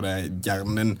knocka ut, for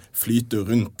hjernen din flyter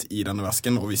rundt I denne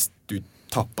væsken, og hvis du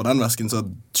tapper den væsken, så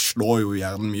slår jo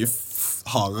hjernen mye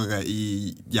hardere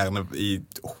I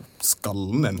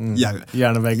skallen din.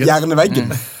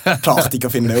 Hjerneveggen. Klart ikke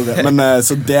å finne det ordet. Men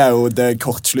så det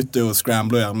kortslutter og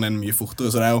scrambler hjernen din mye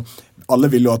fortere, så det jo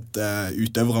alle vil jo at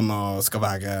utøverne skal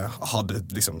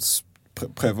liksom,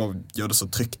 prøve å gjøre det så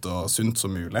trygt og sunt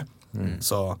som mulig.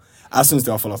 Så jeg synes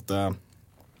I hvert fall at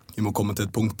vi må komme til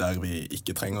et punkt der vi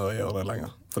ikke trenger å gjøre det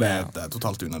lenger. For det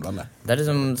totalt unødvendig. Det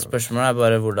liksom, spørsmålet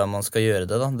bare hvordan man skal gjøre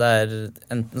det da. Det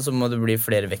enten så må det bli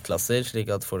flere vektklasser,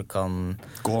 slik at folk kan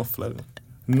gå flere.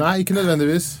 Nei, ikke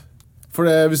nødvendigvis. For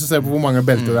hvis du ser på hvor mange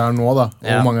belter det nå da,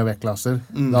 og hvor mange vektklasser,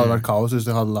 det hadde vært kaos hvis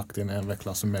du hadde lagt inn en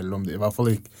vektklasse mellom de. I hvert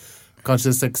fall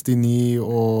kanskje 69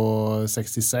 og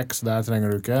 66, der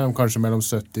trenger du ikke. Kanskje mellom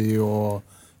 70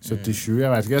 og 77, jeg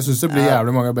vet ikke. Jeg synes det blir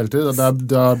jævlig mange belter.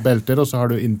 Det belter, og så har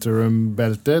du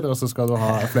interim-belter, og så skal du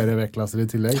ha flere vektklasser I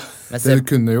tillegg. Det du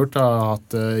kunne gjort har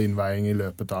hatt innveiing I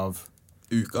løpet av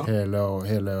uka? Hele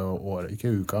året.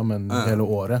 Ikke uka, men hele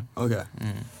året.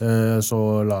 Så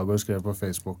Lagor skrev på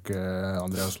Facebook,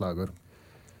 Andreas Lagor,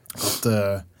 at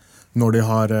når de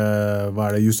har,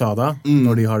 hva det, USADA,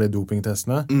 når de har de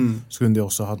dopingtestene, så kunne de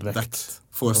også hatt vekt.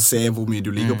 For å se hvor mye du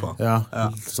ligger på. Ja,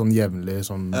 sånn jevnlig,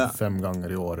 sånn 5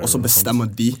 ganger I året. Og så bestemmer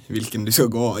de hvilken du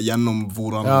skal gå gjennom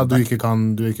hvordan... Ja, du ikke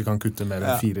kan kutte mer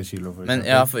enn 4 kilo. Men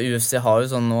ja, for UFC har jo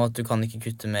sånn nå at du kan ikke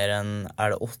kutte mer enn,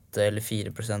 det 8 eller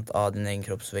 4% av din egen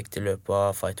kroppsvekt I løpet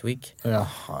av Fight Week.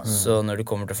 Så når du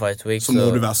kommer til Fight Week... Så må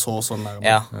du være sånn nærmere.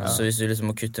 Ja, så hvis du liksom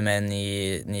må kutte mer enn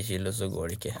 9 kilo, så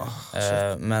går det ikke.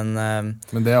 Men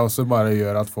det også bare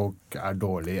gjør at folk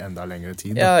dårlige enda lengre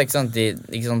tid. Ja, ikke sant?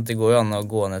 Det går jo an å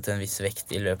gå ned til en viss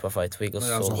vekt I løpet av Fight Week, og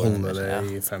så holde det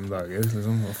I 5 dager,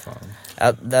 liksom. Hva faen? Ja,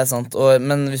 det sant.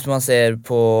 Men hvis man ser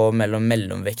på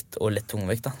mellomvekt og lett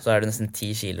tungvekt, da, så det nesten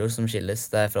 10 kilo som skilles.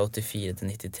 Det fra 84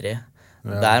 til 93.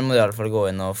 Der må du I alle fall gå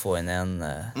inn og få inn en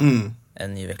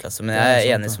ny vektklasse. Men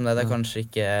jeg enig som det kanskje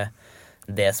ikke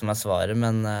det som svaret,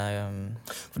 men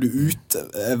for du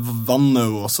vanner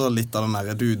jo også litt av den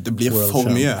der, det blir for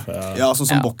mye. Ja, sånn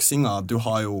som boksinga, du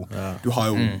har jo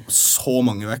så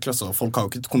mange vektklasser, folk har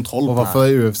jo ikke kontroll på det. Og hva for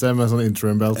I UFC med sånn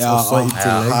interim belts også I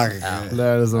tillegg.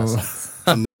 Det liksom...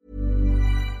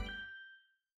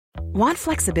 Want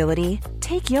flexibility?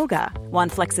 Take yoga.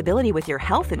 Want flexibility with your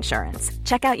health insurance?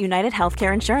 Check out United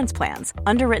Healthcare Insurance Plans.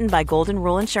 Underwritten by Golden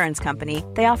Rule Insurance Company,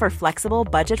 they offer flexible,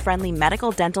 budget-friendly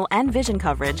medical, dental, and vision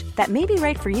coverage that may be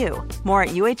right for you. More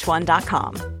at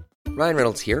uh1.com. Ryan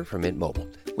Reynolds here from Mint Mobile.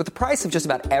 With the price of just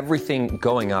about everything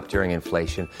going up during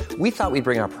inflation, we thought we'd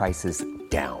bring our prices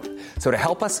down. So to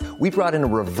help us, we brought in a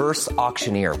reverse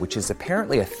auctioneer, which is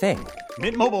apparently a thing.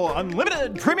 Mint Mobile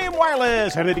Unlimited Premium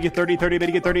Wireless. How to get 30, 30, how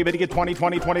to get 30, how to get 20,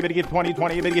 20, 20, how to get 20,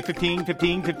 20, how to get 15,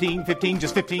 15, 15, 15,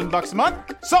 just $15 a month?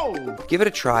 Sold! Give it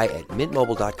a try at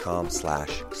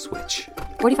mintmobile.com/switch.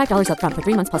 $45 up front for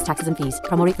 3 months plus taxes and fees.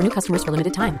 Promo rate for new customers for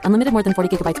limited time. Unlimited more than 40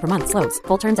 gigabytes per month. Slows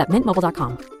full terms at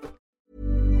mintmobile.com.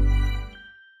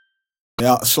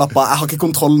 Ja, slapp av. Jeg har ikke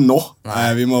kontroll nå.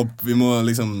 Vi må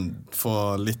liksom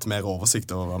få litt mer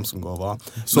oversikt over hvem som går hva.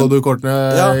 Så du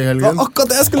kortene i helgen? Ja, akkurat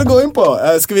det jeg skulle gå inn på.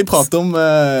 Skal vi prate om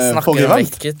forrige event? Snakker om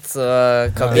vekket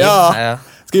og kabin. Ja.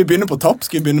 Skal vi begynne på topp?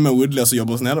 Skal vi begynne med Woodley og så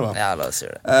jobbe oss nedover? Ja, la oss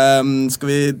gjøre det. Skal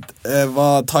vi...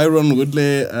 Var Tyron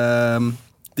Woodley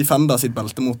defenda sitt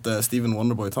belte mot Steven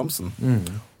Wonderboy Thompson?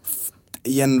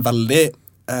 I en veldig...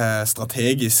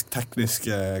 strategisk, teknisk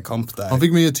kamp der. Han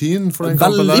fikk mye tyn for den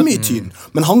kampen der. Veldig mye tyn.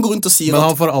 Men han går rundt og sier Men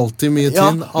han får alltid mye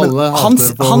tyn. Alle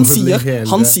hater på han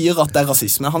sier at det er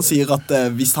rasisme. Han sier at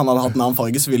hvis han hadde hatt en annen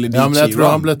farge, så ville de men jeg tror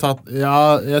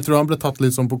han ble tatt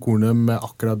litt sånn på kornet med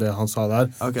akkurat det han sa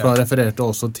der. Okay. For han refererte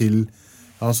også til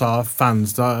han sa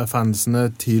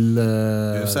fansene til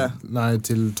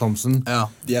til Thompson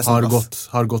har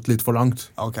gått litt for langt.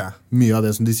 Okay. Mye av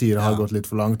det som de sier har gått litt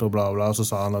for langt og bla bla, så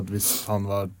sa han at hvis han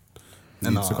var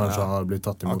så kanskje han har blitt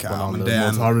tatt imot på en annen måte.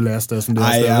 Har du lest det som de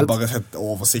har skrevet? Nei, jeg har bare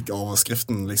sett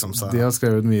overskriften liksom, så. De har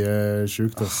skrevet mye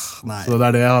sjukt så det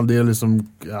er det de liksom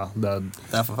det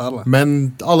er forferdelig.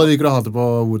 Men alle liker å hate på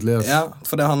Woodley Ja,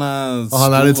 fordi han er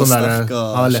litt sånn der,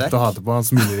 han er lett å hate på, han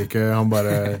smiler ikke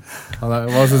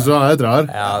hva synes du, han er litt rar?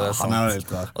 Ja, det er sant. Han er litt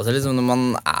rar. Og så liksom når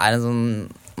man er en sånn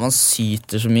man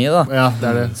syter så mye da det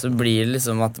er det. Så blir det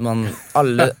liksom at man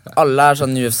alle er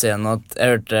sånn i UFC-en at jeg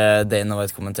hørte Dana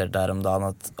White kommenterte her om dagen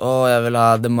at jeg vil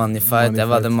ha the money fight, jeg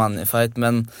vil ha the money fight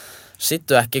men shit,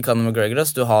 du er ikke Conor McGregor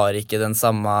du har ikke den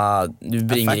samme du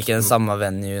bringer ikke den samme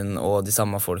venuen og de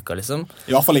samme folka liksom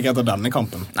I hvert fall ikke etter denne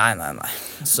kampen nei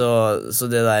så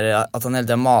det der at han hele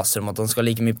tiden maser om at han skal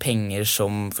like mye penger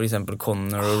som for eksempel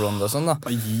Conor og Ronda og sånn da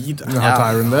bare gi det har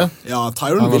Tyron det? Ja,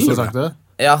 Tyron vil det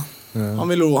ja Han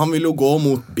vil jo gå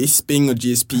mot Bisping og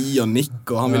GSP og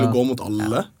Nick og han vil jo gå mot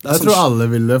alle Jeg tror alle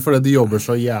vil det, for de jobber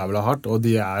så jævla hardt og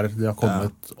de har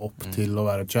kommet opp til å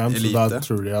være champs så da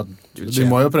tror de at de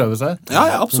må jo prøve seg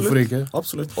Ja, absolutt. Hvorfor ikke?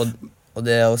 Absolutt. Og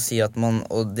det å si at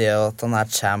og det at han er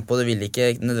champ og det vil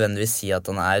ikke nødvendigvis si at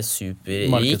han er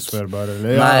superrik markedsførbar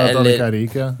eller at han ikke er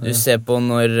rik du ser på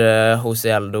når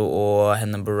Jose Aldo og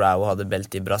Renan Barão hadde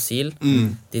belt i Brasil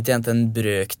de tjente en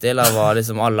brøkdel av hva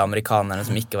liksom alle amerikanerne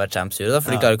som ikke var champs gjorde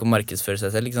for de klarer ikke å markedsføre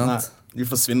seg selv ikke sant? Nei, de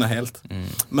forsvinner helt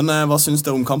Men hva synes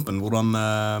dere om kampen?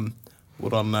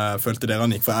 Hvordan følte dere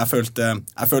han gikk? For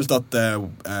jeg følte at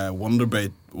Wonderboy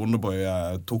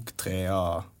tok tre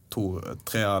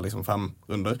av liksom 5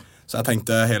 runder så jeg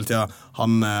tenkte hele tiden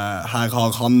her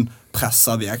har han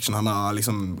presset the action han har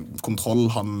liksom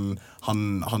kontroll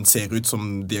han ser ut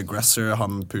som the aggressor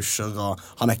han pusher og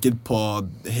han er ikke på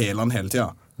helene hele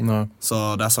tiden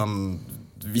så det er sånn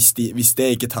hvis det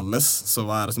ikke telles så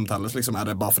hva er det som telles liksom? Er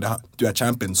det bare fordi du er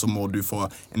champion så må du få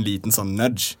en liten sånn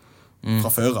nudge fra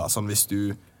før av sånn hvis du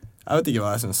jeg vet ikke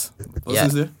hva jeg synes hva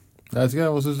synes du? Jeg vet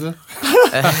ikke, hva synes du?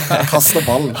 Kaster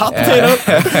ballen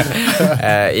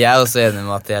Jeg er også enig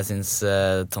med at jeg synes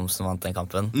Thompson vant den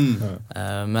kampen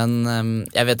men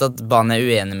jeg vet at Bane er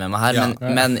uenig med meg her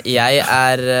men jeg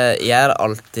er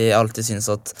alltid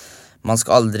synes at man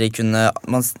skal aldri kunne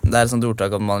det er et sånt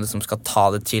ordtak at man liksom skal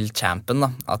ta det til champion da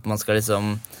at man skal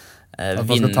liksom at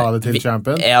man skal ta det til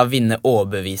champion? Vinne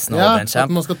overbevisende over en champ.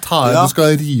 At man skal ta det, du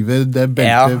skal rive det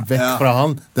beltet vekk fra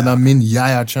han. Den er min,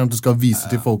 jeg er champ, du skal vise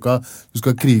til folka. Du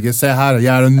skal krige, se her,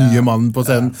 jeg er den nye mannen på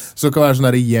scenen. Så det kan være sånn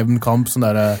der jevn kamp, sånn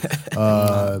der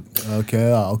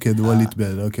ok, du var litt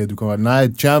bedre, ok, du kan være nei,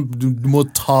 champ, du må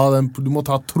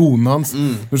ta tronen hans.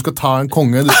 Du skal ta en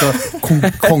konge, du skal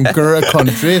conquer a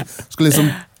country. Du skal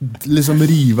liksom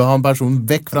rive han personen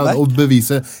vekk fra og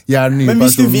bevise jeg er den nye personen. Men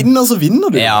hvis du vinner, så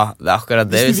vinner du. Ja, det er akkurat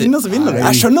det. Hvis du vinner, så vinner du.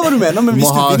 Jeg skjønner hva du mener, men hvis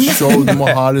du vinner... Show, du må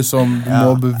ha liksom, du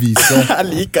må bevise. Jeg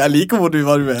liker hva du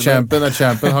mener. Champion er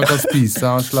champion, han kan spise,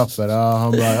 han slapper av,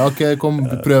 han bare, ok, kom,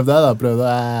 prøv det da, prøv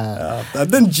det. Det er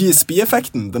den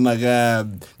GSP-effekten, den der,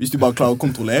 hvis du bare klarer å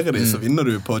kontrollere det, så vinner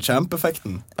du på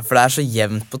champ-effekten. For det er så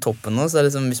jevnt på toppen nå, så det er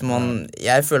liksom, hvis man,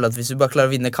 jeg føler at hvis du bare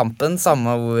klarer å vinne kampen,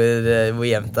 samme hvor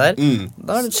jevnt det er,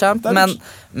 da er det champ,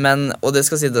 men og det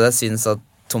skal si at jeg synes at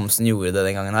Thompson gjorde det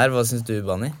den gangen her. Hva synes du,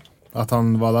 Bani? At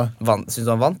han var da? Synes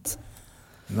du han vant?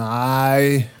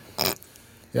 Nei.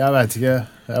 Jeg vet ikke.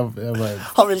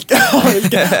 Han vil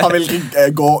ikke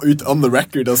gå ut on the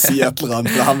record og si et eller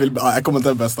annet. Jeg kommer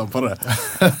til å beste ham på det.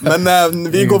 Men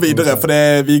vi går videre, for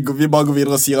vi bare går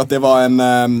videre og sier at det var en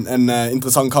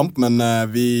interessant kamp, men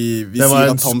vi det var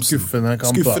sier en at Thompson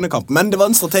skuffende kamp. Men det var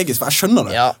en strategisk, for jeg skjønner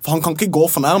det. Ja. For han kan ikke gå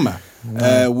for nærme.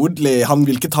 Woodley, han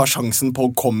vil ikke ta sjansen på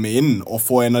å komme inn og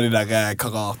få en av de der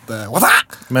karate.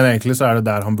 Men egentlig så det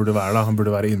der han burde være da. Han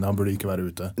burde være inne, han burde ikke være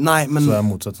ute. Nei, men så det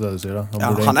motsatt til det du sier da.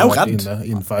 Han jo redd. Inne,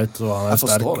 infight, og han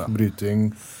sterk, bryting.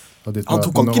 Han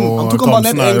tok han bare Thompson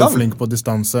ned en jo gang. flink på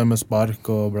distanse med spark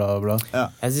og bla bla. Ja.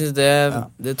 Jeg synes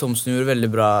det Thompson gjorde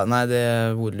veldig bra. Nei, det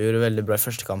Woodley gjorde veldig bra i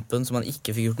første kampen, som han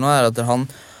ikke fikk gjort nå, at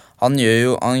han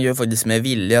gjør faktisk med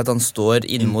vilje at han står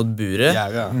inn mot buret,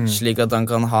 slik at han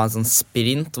kan ha en sånn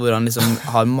sprint hvor han liksom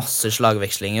har masse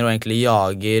slagvekslinger og egentlig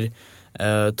jager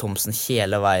Thompson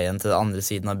hele veien til den andre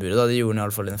siden av buret. Det gjorde han i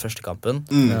alle fall i den første kampen.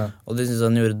 Og det synes jeg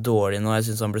han gjorde dårlig nå. Jeg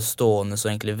synes han ble stående så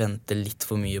egentlig vente litt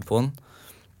for mye på han.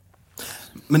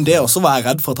 Men det også var jeg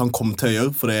redd for at han kom til å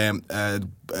gjøre, for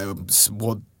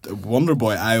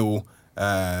Wonderboy jo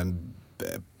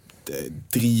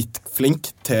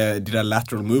dritflink til de der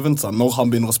lateral movements. Når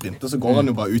han begynner å sprinte, så går han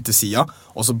jo bare ut til siden,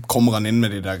 og så kommer han inn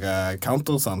med de der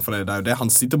countersene, for det jo det.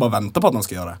 Han sitter bare og venter på at han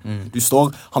skal gjøre det.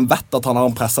 Han vet at han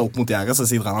har presset opp mot gjerdet, så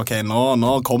sier han, ok,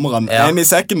 nå kommer han en i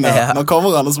sekken der. Nå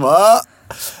kommer han og så bare...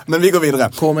 Men vi går videre.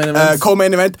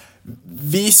 Co-main event.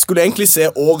 Vi skulle egentlig se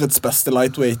årets beste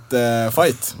lightweight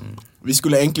fight. Vi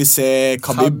skulle egentlig se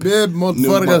Khabib mot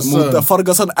Ferguson. Mot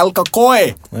Ferguson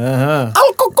Al-Kakoi.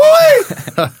 Al-Kakoi!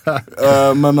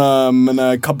 Men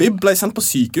Khabib ble sendt på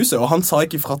sykehuset, og han sa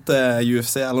ikke ifra til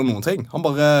UFC eller noen ting. Han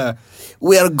bare,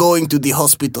 we are going to the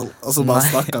hospital. Og så bare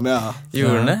snakket han,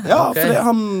 Gjorde han det? Ja, Okay. fordi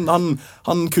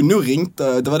han kunne jo ringt,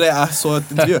 det var det jeg så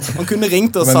et intervju. Han kunne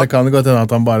ringt og sagt... Men det kan gå til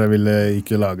at han bare ville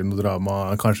ikke lage noe drama,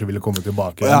 han kanskje ville komme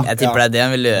tilbake. Jeg tipper det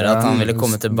han ville gjøre, at han ville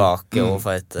komme tilbake og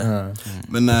fighte.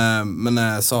 Men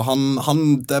så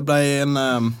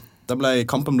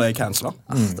kampen ble cancela.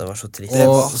 Det var så trist.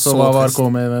 Og så hva var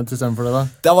co-main-event i stedet for det da?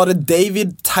 Der var det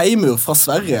David Teimur fra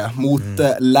Sverige mot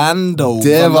Lando.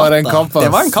 Det var en kamp, ass.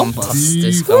 Det var en kamp, ass.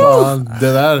 Fantastisk kamp.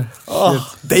 Det der.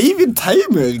 David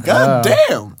Teimur, god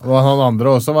damn. Og han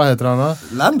andre også, hva heter han da?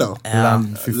 Lando.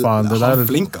 Fy faen, det der. Han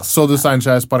flink, ass. Så du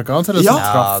Steinskjær sparket hans, eller så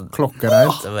traff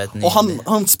klokkereint? Og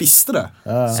han spiste det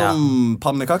som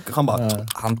pannekaker. Han bare...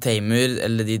 Han Teimur,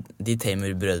 eller de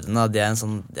Teimur-brødrene, de er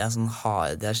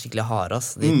skikkelig harde,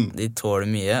 ass. De tåler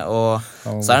mye, og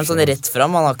så han sånn rett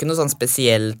frem. Han har ikke noe sånn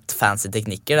spesielt fancy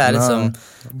teknikker. Det liksom...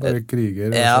 Bare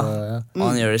kriger. og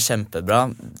han gjør det kjempebra.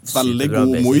 Veldig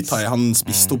god Muay Thai. Han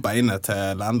spiste opp beinet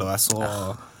til Lando.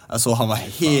 Jeg så han var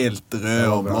helt rød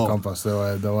og blå.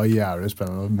 Det var jævlig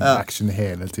spennende. Action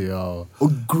hele tiden.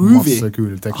 Og groovy. Masse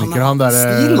kule teknikker. Han der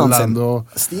Lando...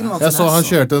 Jeg så han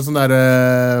kjørte en sånn der...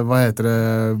 Hva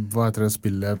heter det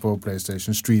spillet på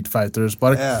PlayStation? Street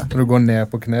Fighter-spark. Når du går ned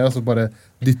på kne, og så bare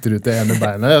dytter ut det ene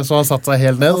beinet. Så han satt seg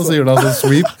helt ned, og så gjorde han sånn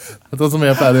sweep. Det som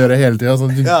jeg pleier å gjøre hele tiden.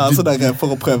 Sånn, så der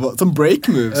for å prøve. Sånn break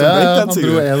move. Han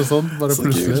dro en sånn, bare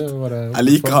plutselig. Jeg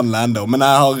liker han Lando, men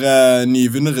jeg har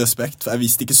nyvunnet respekt, for jeg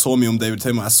visste ikke så mye om David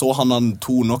Teimur. Jeg så han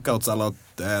 2 knockouts, eller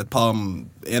en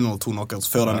eller 2 knockouts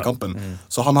før denne kampen.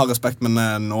 Så han har respekt, men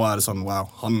nå det sånn, wow,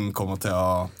 han kommer til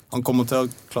å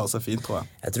klare seg fint, tror jeg.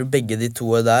 Jeg tror begge de to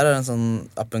der en sånn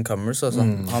up-and-comers.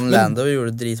 Han Lando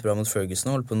gjorde det dritbra mot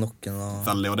Ferguson, holdt på nokken.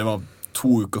 Veldig, og det var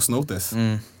 2 ukers notice,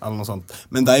 eller noe sånt.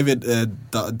 Men David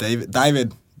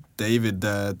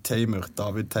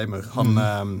Teimur, han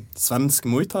svensk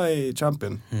Muay Thai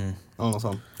champion, eller noe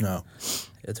sånt.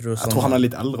 Jeg tror han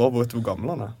litt eldre over, vet du hvor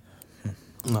gammel han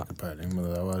Nei, peiling, men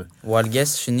det der var... Wild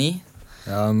Guess, 29.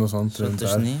 Ja, noe sånt rundt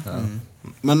der.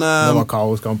 Men, det var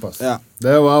kaoskamp, ass.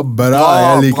 Det var bra,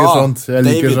 jeg liker sånt. Jeg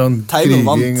liker sånn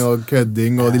kriging og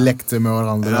kødding, og de lekte med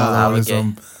hverandre. Det var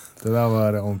liksom... Det der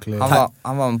var ordentlig.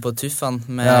 Han var med på Tuff, han,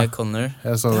 med Connor.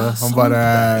 Jeg så det. Han bare...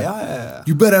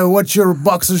 You better watch your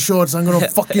boxer shorts, I'm gonna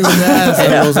fuck you in the ass!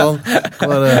 Eller noe sånt.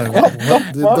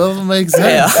 What? It doesn't make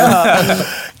sense.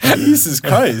 Jesus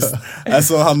Christ. Jeg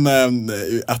så han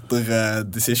etter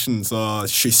Decision, så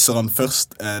kysser han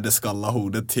først det skalla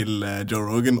hodet til Joe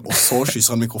Rogan, og så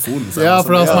kysser han mikrofonen. Ja,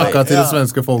 for han snakket til det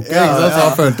svenske folket, så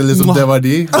han følte liksom det var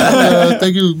de.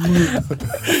 Thank you.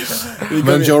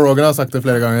 Men Joe Rogan har sagt det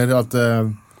flere ganger, at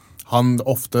han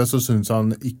ofte så synes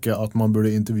han ikke at man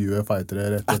burde intervjue fightere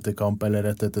rett etter kamp eller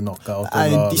rett etter knockout.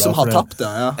 De som har tapt det,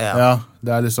 ja.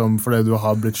 Det liksom fordi du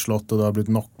har blitt slått og du har blitt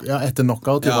etter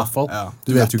knockout i hvert fall.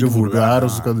 Du vet jo ikke hvor du og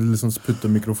så skal du liksom putte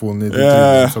mikrofonen i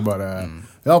ditt så bare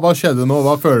Ja, hva skjedde nå?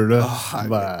 Hva føler du?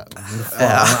 Hvor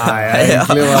faen er jeg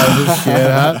egentlig? Hva er det som skjer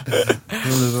her?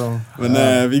 Men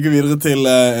vi går videre til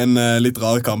en litt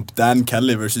rar kamp. Dan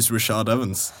Kelly versus Rashad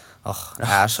Evans.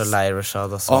 Jeg så lei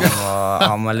Rashad, altså.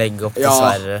 Han må legge opp,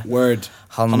 dessverre. Ja, word.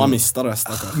 Han har mistet det.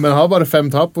 Men han har bare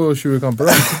 5 tap på 20 kamper,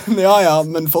 da. ja,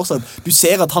 men fortsatt. Du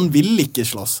ser at han vil ikke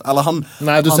slåss. Eller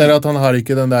Nei, du ser at han har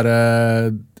ikke den der...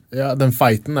 Ja, den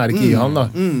fighten er ikke i han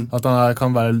da. At han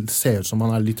kan se ut som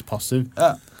han er litt passiv.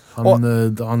 Ja.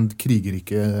 Han kriger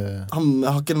ikke. Han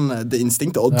har ikke det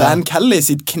instinktet. Og Dan Kelly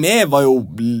sitt kne var jo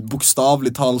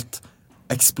bokstavelig talt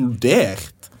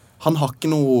eksplodert. Han har ikke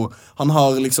noe... Han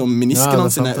har liksom meniskene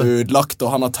sine ødelagt,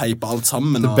 og han har teipet alt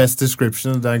sammen. The best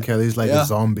description of Dan Kelly is like a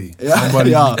zombie. Han bare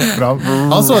gikk fram.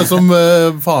 Han så ut som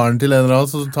faren til en eller annen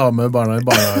som tar med barna i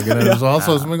barnehagen. Han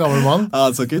så ut som en gammel mann.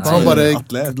 Han så ikke ut som en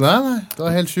atlet. Nei, det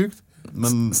var helt sykt.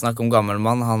 Men snakk om gammel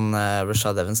mann.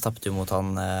 Rashad Evans tappte jo mot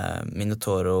han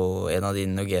Minotauro, en av de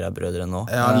Nogueira-brødre nå.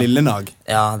 Ja, Lille Nag.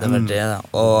 Ja, det var det.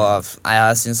 Og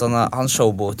jeg synes han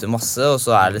showboater masse, og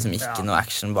så det liksom ikke noe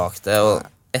action bak det. Og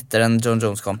etter den John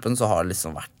Jones-kampen så har det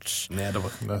liksom vært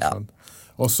nedover.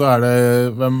 Og så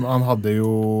det han hadde jo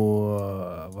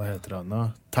hva heter han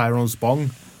da? Tyrone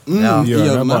Spong i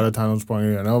hjørnet, bare Tyrone Spong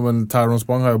i hjørnet. Men Tyrone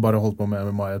Spong har jo bare holdt på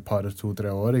med MMA i et par,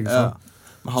 2-3 år, ikke sant?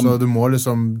 Så du må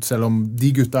liksom, selv om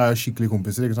de gutta skikkelig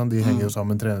kompiser, ikke sant? De henger jo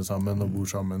sammen, trener sammen og bor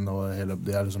sammen og hele,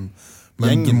 det liksom,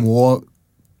 men du må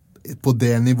på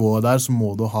det nivået der så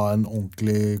må du ha en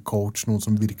ordentlig coach, noen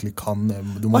som virkelig kan.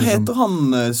 Hva heter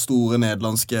han store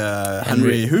nederlandske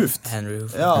Henry Hooft? Henry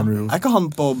Hooft. Ja, ikke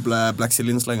han på Black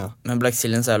Zillions lenger? Men Black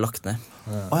Zillions lagt ned.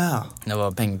 Det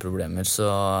var pengeproblemer, så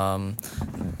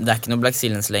det ikke noe Black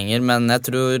Zillions lenger, men jeg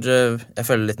tror, jeg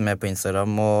følger litt med på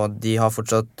Instagram, og de har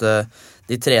fortsatt,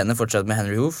 de trener fortsatt med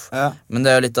Henry Hooft, men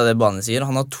det jo litt av det banen sier.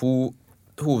 Han har 2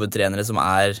 hovedtrenere som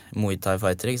Muay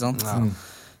Thai-fightere, ikke sant?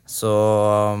 Så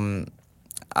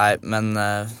nei, men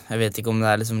jeg vet ikke om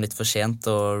det liksom litt for sent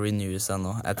å renew seg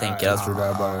nå. Jeg tenker at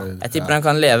jeg tipper han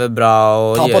kan leve bra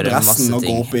og gjøre masse ting. Ta på dressen og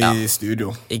gå opp i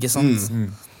studio. Ikke sant?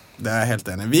 Det jeg helt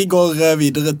enig. Vi går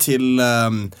videre til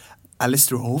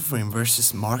Alistair Overeem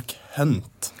versus Mark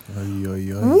Hunt.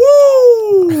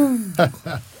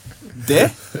 Det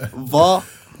var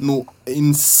noe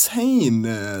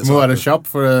insane. Det må være kjapp,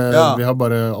 for vi har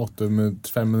bare 5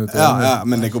 minutter. Ja,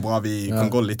 men det går bra, vi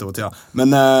kan gå litt over tida. Men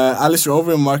Alistair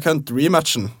Overeem og Mark Hunt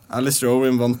rematchen. Alistair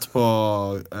Overeem vant på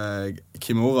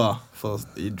Kimura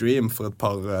i Dream for et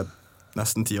par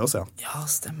nesten 10 år siden. Ja,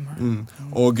 stemmer.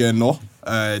 Og nå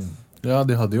ja,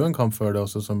 de hadde jo en kamp før det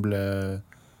også som ble...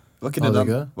 Var ikke det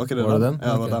den? Ja, det var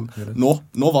den.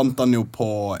 Nå vant han jo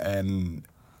på en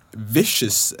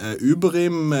vicious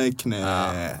Uberim-kne.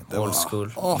 Old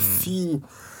school. Fy.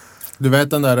 Du vet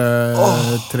den der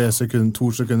 2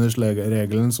 sekunders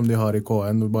regelen som de har i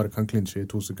KN, du bare kan clinche i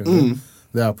 2 sekunder.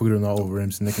 Det på grunn av Overeem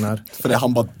sine knær. Fordi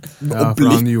han bare... Ja, for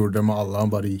han gjorde det med alle.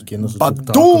 Han bare gikk inn, og så tok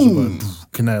tak, og så bare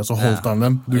kne, og så holdt han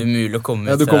dem. Det umulig å komme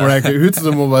ut. Ja, du kommer deg ikke ut, så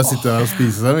du må bare sitte der og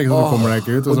spise dem, ikke? Så du kommer deg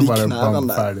ikke ut, og så bare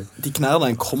ferdig. De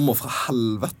knærne kommer fra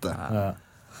helvete.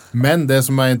 Men det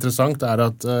som interessant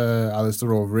at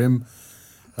Alistair Overeem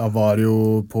var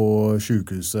jo på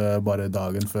sykehuset bare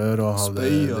dagen før, og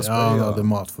hadde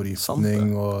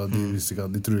matforgiftning, og de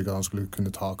trodde ikke at han skulle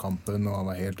kunne ta kampen, og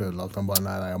han var helt ødelagt. Han bare,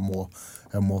 nei, jeg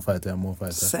må fighte.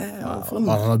 Se, for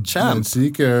han har en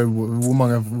syk. Hvor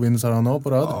mange wins har han nå på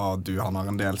rad? Han har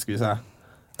en del, skal vi se.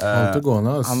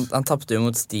 Han tappte jo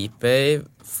mot Stipe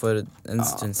for en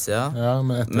stund siden. Ja,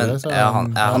 men etter det så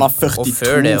han har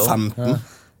 42-15.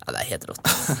 Ja, det helt rått.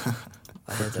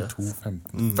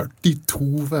 42-15. Det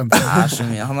så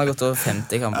mye. Han har gått over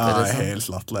 50 kamper. Ja, helt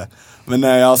latterlig. Men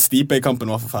Stipe-kampen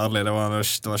var forferdelig. Det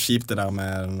var kjipt det der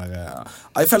med den der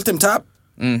I felt him tap.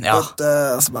 But,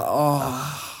 så bare,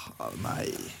 nei.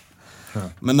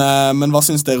 Men hva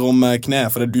synes dere om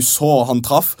kne? For du så han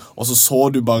traff, og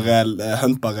så du bare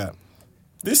Hunt bare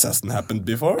This hasn't happened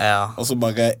before. Og så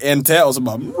bare en til, og så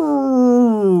bare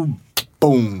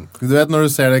boom. Du vet når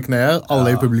du ser det kneet,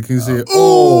 alle i publikum sier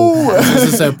Hvis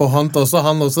du ser på Hunt også,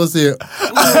 han også sier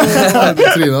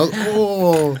Trynet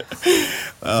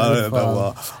Ja, det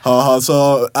var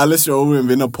Så Alistair Overeem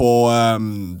vinner på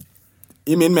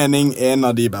i min mening en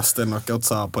av de beste knockouts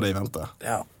på det eventet.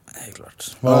 Ja, helt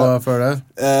klart. Hva var før det?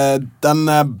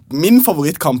 Min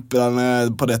favorittkamp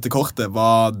på dette kortet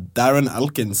var Darren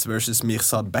Elkins versus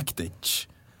Mirsad Bektic.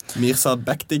 Mirsad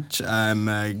Bektic en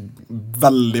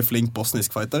veldig flink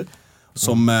bosnisk fighter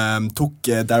som tok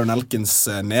Darren Elkins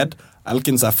ned.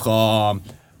 Elkins fra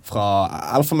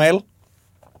Alpha Male,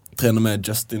 trener med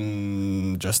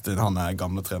Justin, han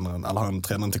gamle treneren, eller han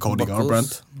treneren til Cody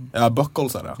Garbrandt. Ja,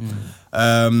 Buckles det.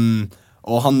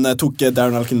 Og han tok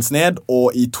Darren Elkins ned,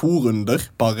 og i 2 runder,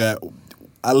 bare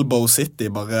Elbow City,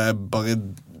 bare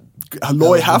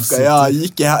lå i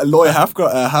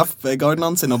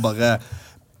half-guarden sin, og bare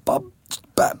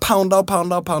pounda,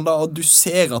 og du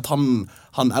ser at han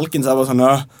Elkins bare sånn,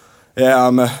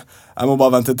 jeg må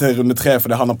bare vente til runde 3,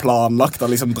 fordi han har planlagt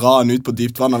å liksom dra han ut på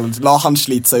dypt vann, eller la han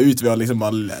slite seg ut ved å liksom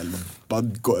bare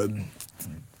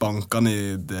banke han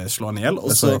slå han ihjel.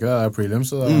 Jeg så ikke det, prelims.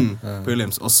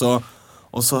 Prelims, og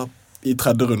så i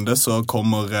 3. runde så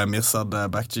kommer Mirsad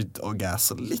Bektic og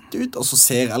gasser litt ut, og så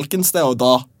ser Elkins det, og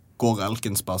da går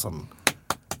Elkins bare sånn.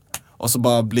 Og så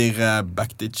bare blir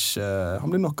Bektic, han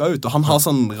blir knocka ut, og han har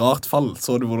sånn rart fall.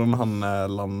 Så du hvordan han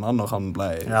landet når han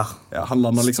ble... Ja, han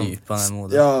landet liksom...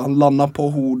 han landet på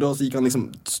hodet, og så gikk han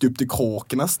liksom stupt i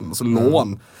kråke nesten, og så lå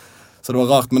han. Så det var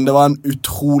rart, men det var en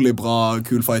utrolig bra,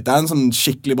 kul fight. Det en sånn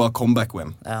skikkelig bra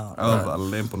comeback-win. Jeg var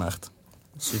veldig imponert.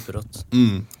 Superrått.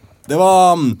 Det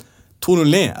var 2-0.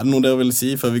 Det noe dere vil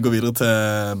si før vi går videre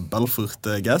til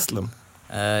Belfort-Gastelum?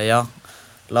 Ja.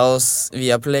 La oss,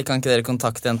 via Play kan ikke dere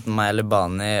kontakte enten meg eller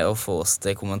Bani og få oss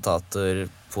til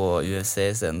kommentator på UFC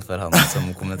I stedet for han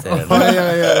som kommenterer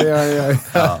det. Ja,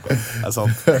 det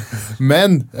sant.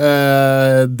 Men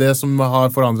det som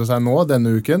har forandret seg nå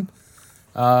denne uken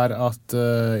at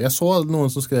jeg så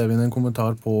noen som skrev inn en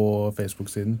kommentar på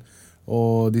Facebook-siden,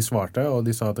 og de svarte, og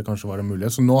de sa at det kanskje var en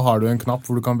mulighet. Så nå har du en knapp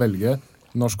hvor du kan velge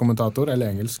norsk kommentator eller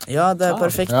engelsk. Ja, det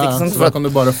perfekt, ikke sant? Så da kan du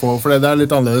bare få, for det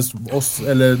litt annerledes oss,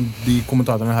 eller de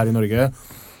kommentatorene her I Norge,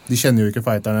 de kjenner jo ikke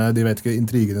fighterne, de vet ikke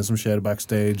intrigene som skjer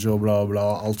backstage og bla bla,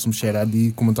 alt som skjer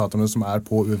de kommentatorene som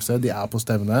på UFC, de på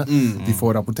stevne, de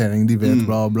får rapportering, de vet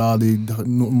bla bla,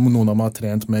 noen av dem har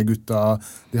trent med gutta,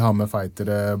 de har med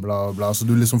fightere, bla bla, så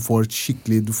du liksom får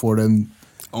skikkelig, du får den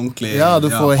ordentlig,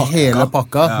 du får hele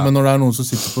pakka, men når det noen som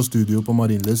sitter på studio på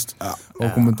Marienlyst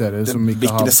og kommenterer som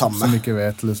ikke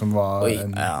vet liksom hva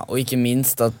og ikke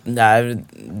minst at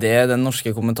den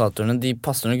norske kommentatorene, de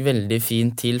passer nok veldig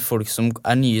fint til folk som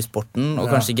nye I sporten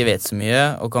og kanskje ikke vet så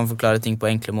mye og kan forklare ting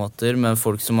på enkle måter, men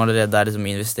folk som allerede liksom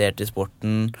investert I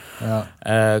sporten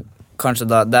kanskje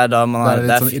det da man det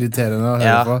litt sånn irriterende å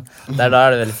høre på. Da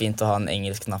det veldig fint å ha en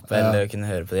engelsk knapp eller å kunne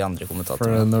høre på de andre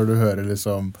kommentatorene. For når du hører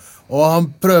liksom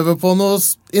han prøver på noe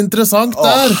interessant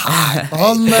der.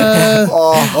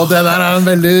 Og det der en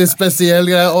veldig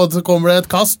spesiell greie, og så kommer det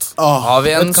et kast. Har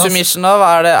vi en submission av?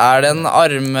 Det en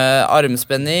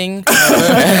armspenning?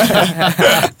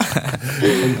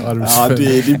 Ja,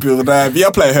 de burde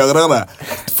via Play, hører dere det?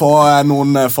 Få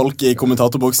noen folk I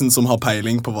kommentatorboksen som har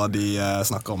peiling på hva de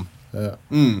snakker om.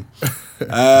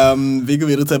 Vi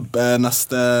går videre til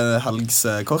neste helgs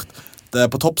kort.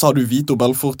 På topp så har du Vito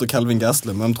Belfort og Kelvin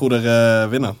Gastelum. Hvem tror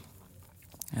dere vinner?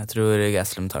 Jeg tror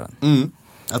Gastelum tar den.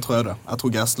 Jeg tror det. Jeg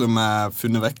tror Gastelum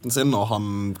funnet vekten sin, og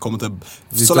han kommer til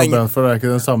så lenge... Belfort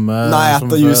ikke den samme... Nei,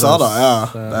 etter USA da,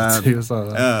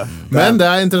 Men det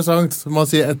interessant, man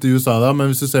sier etter USA da,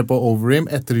 men hvis du ser på Overeem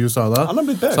etter USA da,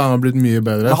 så han har blitt mye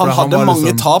bedre. Men han hadde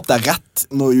mange tap der rett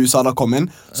når USA da kom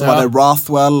inn. Så var det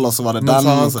Rothwell, og så var det den. Men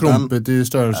så har han klumpet I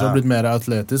størrelse og blitt mer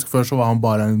atletisk. Før så var han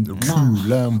bare en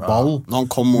kule, en ball.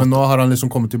 Men nå har han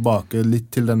liksom kommet tilbake litt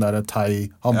til den der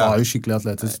thai. Han var jo skikkelig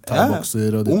atletisk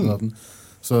thai-bokser og ditt og datten.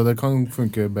 Så det kan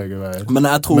funke begge veier. Men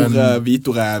jeg tror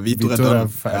Vitor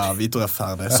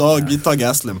ferdig. Så vi tar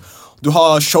Gastelum. Du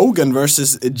har Shogun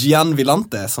versus Gian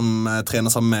Villante, som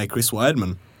trener sammen med Chris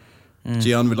Weidman.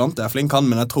 Gian Villante flink han,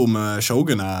 men jeg tror med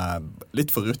Shogun litt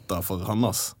for rutta for han,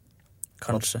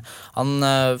 Kanskje. Han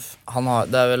er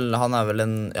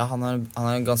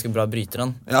en ganske bra bryter,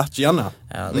 han. Ja, Gian,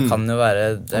 Ja, det kan jo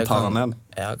være... Han tar han ned.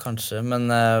 Ja, kanskje, men...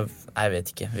 jeg vet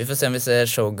ikke. Vi får se om vi ser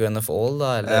Shogun of All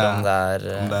da, eller om det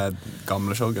om det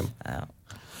gamle Shogun.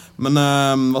 Men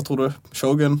hva tror du?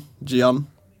 Shogun? Gian?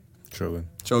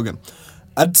 Shogun.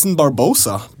 Edson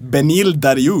Barbosa. Benil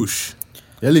Dariush.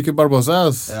 Jeg liker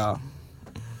Barbosa,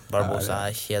 Barbosa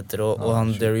helt rå, og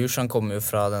han Dariush, han kommer jo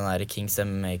fra den der Kings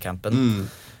MMA-campen.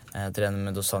 Trener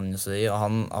med Dos Anjos og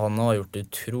han har gjort det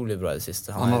utrolig bra I det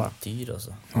siste. Han et dyr,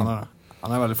 altså.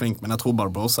 Han veldig flink, men jeg tror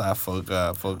Barbosa for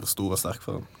stor og sterk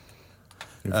for ham.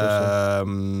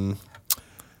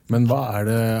 Men hva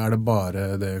det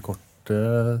bare det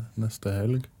kortet neste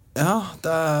helg? Ja,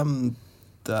 det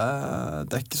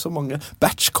ikke så mange.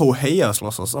 Batch Kohea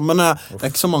slåss også, men det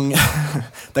ikke så mange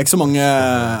det ikke så mange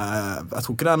jeg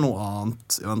tror ikke det noe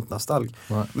annet event neste helg.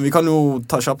 Men vi kan jo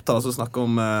ta kjapt og snakke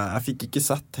om jeg fikk ikke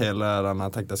sett hele den,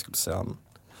 jeg tenkte jeg skulle se den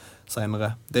senere.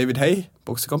 David Hay,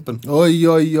 boksekampen. Oi.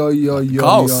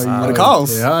 Kaos. Er det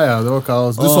kaos? Ja, det var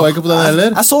kaos. Du så ikke på den heller?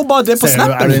 Jeg så bare det på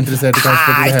snappen. Er du interessert i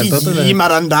kampsport i det hele tatt, eller? Ikke gi meg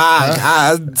den der.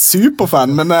 Jeg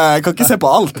superfan, men jeg kan ikke se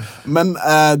på alt. Men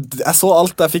jeg så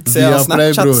alt jeg fikk se av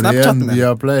Snapchatten.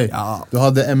 Viaplay. Ja. Du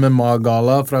hadde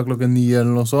MMA-gala fra 9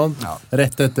 eller noe sånt. Ja.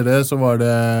 Rett etter det så var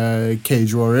det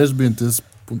Cage Warriors, begynte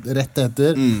rett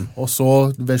etter. Og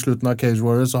så ved slutten av Cage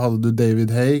Warriors så hadde du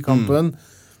David Hay-kampen.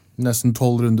 Nesten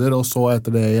 12 runder, og så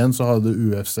etter det igjen så hadde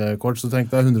du UFC-kort, så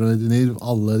tenkte jeg 199,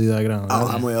 alle de der greiene.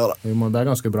 Ja, jeg må gjøre det. Det er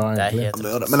ganske bra, egentlig.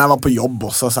 Men jeg var på jobb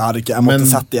også, så jeg måtte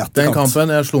sette i etterkant. Den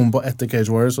kampen, jeg slo den på etter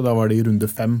Cage Warriors, og da var det i runde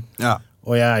 5. Ja.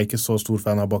 Og jeg er ikke så stor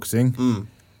fan av boksing.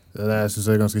 Det synes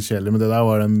jeg er ganske kjedelig, men det der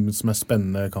var den mest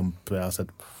spennende kamp jeg har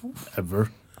sett ever.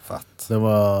 Fett. Det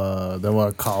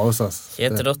var kaos, altså.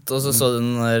 Helt rått, og så du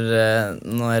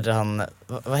når han...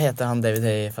 Hva heter han David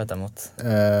Hay fighter mot?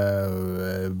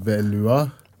 Belua.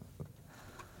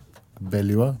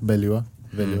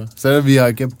 Så vi har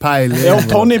ikke peiling. Ja,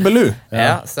 Tony Bellew.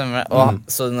 Ja, stemmer det.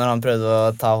 Og så når han prøvde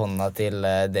å ta hånda til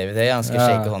David Hay, han skulle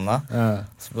shake hånda,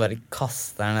 så bare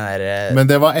kaster han den der... Men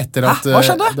det var etter at,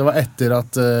 det var etter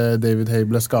at David Hay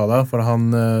ble skadet, for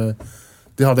han...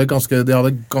 De hadde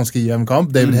ganske jevn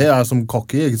kamp. David Hay er som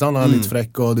cocky, ikke sant? Han er litt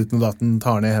frekk, og ditt og datten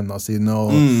tar ned hendene sine,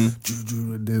 og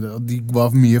de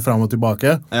var mye frem og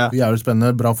tilbake. Jævlig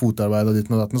spennende, bra fotarbeid og ditt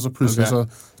og datten, så plutselig så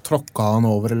tråkka han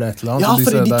over eller et eller annet. Ja,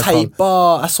 fordi de teipa,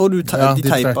 jeg så de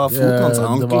teipa foten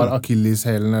hans. Det var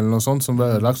Achilleshælen eller noe sånt som ble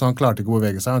ødelagt, så han klarte ikke å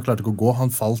bevege seg, han klarte ikke å gå, han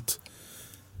falt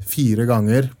 4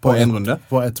 ganger på en runde.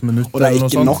 På 1 minutt. Og det er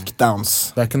ikke knockdowns.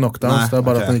 Det er ikke knockdowns, det er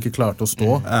bare at han ikke klarte å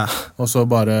stå. Og så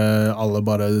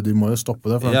de må jo stoppe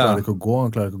det, for han klarer ikke å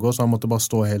gå, så han måtte bare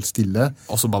stå helt stille.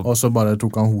 Og så bare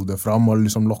tok han hodet fram og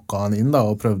liksom lokka han inn da,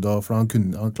 og prøvde, for han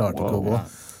klarte ikke å gå.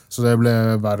 Så det ble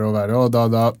verre og verre, og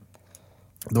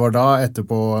det var da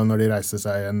etterpå, når de reiste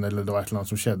seg igjen, eller det var et eller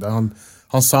annet som skjedde,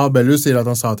 Bellew sier at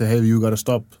han sa til Hey, you gotta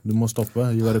stop. Du må stoppe.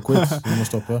 You gotta quit. Du må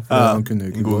stoppe. Han kunne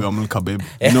jo ikke gå. God gammel Khabib.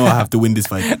 You know I have to win this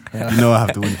fight. You know I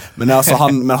have to win. Men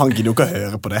han gidder jo ikke å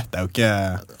høre på det. Det er jo ikke...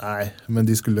 Nei,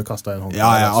 men de skulle kastet en hånd.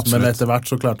 Ja, absolutt. Men etter hvert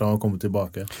så klarte han å komme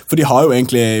tilbake. For de har jo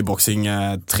egentlig i boksing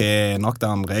 3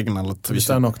 knockdown-regelen. Hvis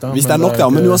det er knockdown. Hvis det er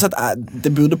knockdown, men uansett,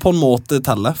 det burde på en måte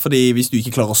telle. Fordi hvis du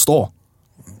ikke klarer å stå,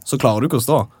 så klarer du ikke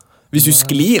å stå. Hvis du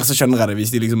sklir, så skjønner jeg det.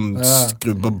 Hvis de liksom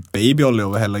skrubber babyolje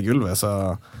over hele gulvet,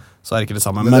 så er det ikke det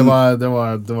samme. Men det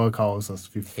var kaos, altså.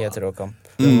 Helt rå kamp.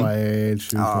 Det var helt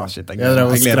sjukt. Shit, jeg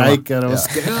drev og streik.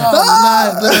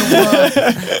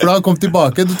 For da han kom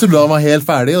tilbake, du trodde han var helt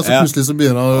ferdig, og så plutselig så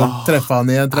begynner han å treffe han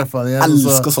igjen. Jeg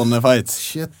elsker sånne fights.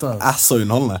 Shit, altså. Det er så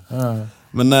underholdende.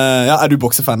 Men er du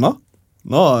boksefan nå?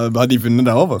 Nå har de vunnet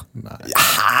det over. Nei.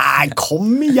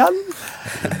 Kom igjen!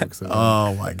 Oh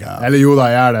my god. Eller jo da,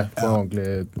 jeg er det på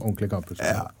ordentlig kamper.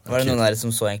 Var det noen der som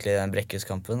så egentlig den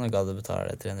Brekkhus-kampen og ga det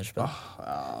betale 300 spenn?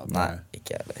 Nei,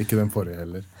 ikke heller. Ikke den forrige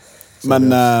heller. Men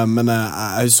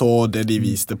jeg så det de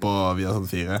viste på Viasat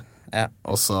 4,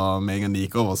 og så med en gang de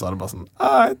gikk over, så er det bare sånn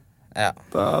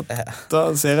da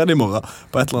ser jeg det i morgen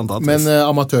på et eller annet. Men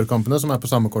amatørkampene som er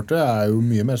på samme kortet er jo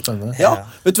mye mer spennende.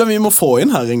 Vet du hvem vi må få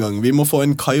inn her en gang? Vi må få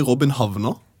inn Kai Robin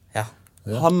Havner.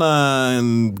 Han er en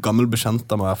gammel bekjent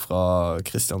av meg fra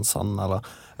Kristiansand, eller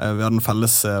vi hadde en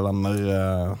felles venner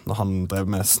når han drev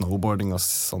med snowboarding og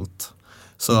sånt.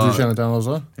 Så, du kjenner til han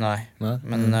også? Nei.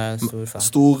 Men stor fan.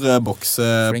 Stor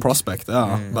bokseprospect,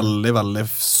 veldig, veldig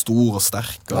stor og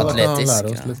sterk. Og atletisk. Han lærer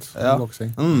oss litt boksing.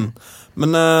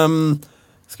 Men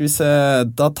skal vi se,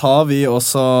 da tar vi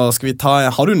også,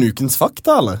 har du en ukens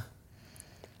fakta, eller?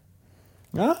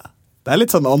 Ja. Det er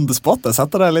litt sånn on the spot. Jeg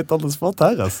setter deg litt on the spot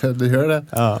her, altså. Du gjør det.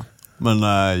 Ja. Men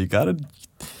you got it.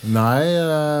 Nei,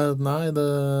 det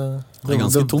er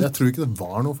ganske tomt. Jeg tror ikke det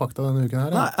var noe fakta denne uken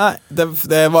her. Nei,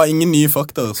 det var ingen nye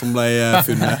fakta som ble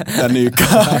funnet denne uka.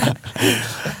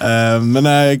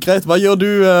 Men greit, hva gjør du,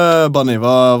 Banni?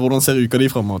 Hvordan ser uka di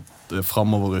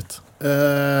fremover ut?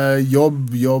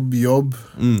 Jobb.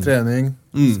 Trening.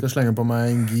 Skal slenge på meg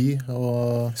en gi.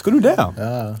 Skal du det, ja?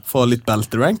 Få litt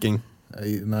belteranking?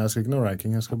 Nei, jeg skal ikke noe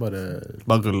ranking. Jeg skal bare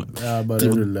rulle. Ja,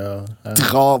 bare rulle.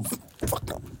 Drav.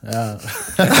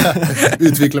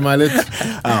 Utvikle meg litt.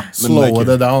 Slowe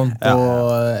det down.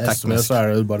 På SV så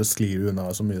er det bare sklir unna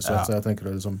så mye, så jeg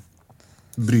tenker å liksom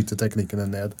bryte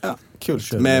teknikkene ned. Ja, kult.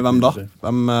 Med hvem da?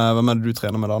 Hvem er det du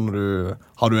trener med da?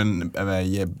 Har du en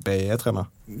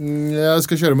BE-trener? Jeg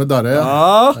skal kjøre med Darre,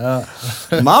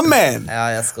 Mammen!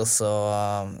 Ja, jeg skal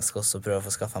også prøve å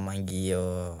få skaffet meg en gi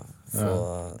og få...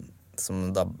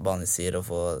 som da Bani sier, å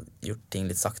få gjort ting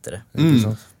litt saktere.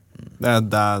 Det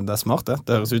er smart, det.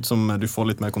 Det høres ut som du får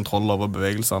litt mer kontroll over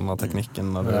bevegelsene og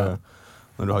teknikken når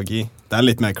når du har gi. Det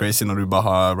litt mer crazy når du bare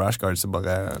har rash guard, så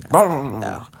bare...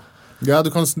 Ja,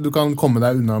 du kan komme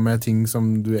deg unna med ting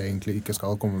som du egentlig ikke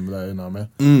skal komme med deg unna med.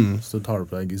 Så tar du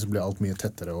på deg gi, så blir alt mye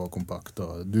tettere og kompakt.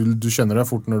 Og du skjønner det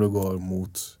fort når du går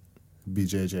mot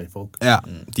BJJ-folk. Ja,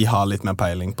 de har litt mer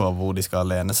peiling på hvor de skal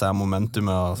lene seg,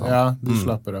 momentumet og sånn. Ja, de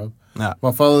slapper av. I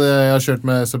hvert fall, jeg har kjørt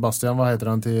med Sebastian, hva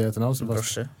heter han til etternavn?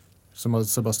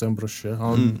 Sebastian Brosje.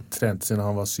 Han trente siden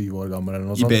han var 7 år gammel eller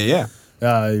noe sånt. I BJ?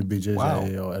 Ja, i BJJ,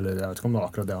 eller jeg vet ikke om det var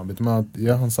akkurat det han begynte med, men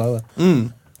ja, han sa det.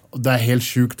 Og det helt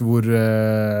sjukt hvor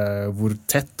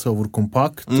tett og hvor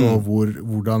kompakt og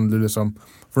hvordan du liksom...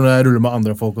 For når jeg ruller med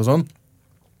andre folk og sånn,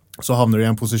 så havner du i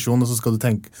en posisjon, og så skal du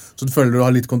tenke, så du føler du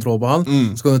har litt kontroll på han,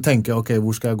 så skal du tenke, ok,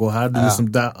 hvor skal jeg gå her?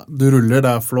 Du ruller,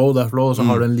 det flow, og så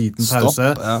har du en liten pause,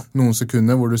 noen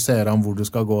sekunder hvor du ser an hvor du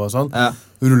skal gå og sånn.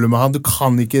 Du ruller med han, du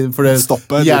kan ikke, for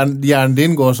hjernen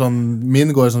din går sånn,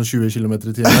 min går sånn 20 km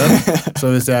i timen,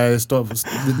 så hvis jeg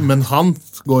men han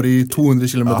går i 200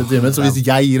 km i timen, så hvis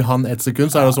jeg gir han 1 sekund,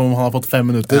 så det som om han har fått 5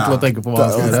 minutter til å tenke på hva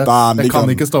han skal gjøre. Jeg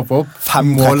kan ikke stoppe opp.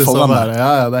 5 trekk foran deg.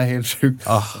 Ja, det helt sjukt.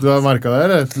 Du har merket det,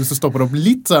 eller? Hvis du stopper opp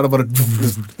litt, så det bare...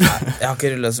 Jeg har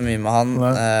ikke rullet så mye med han,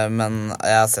 men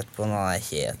jeg har sett på han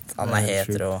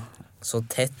helt rå. Så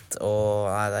tett, og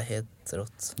det helt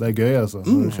rått. Det gøy, altså.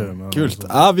 Kult.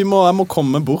 Ja, jeg må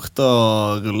komme bort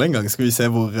og rulle en gang. Skal vi se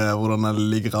hvordan jeg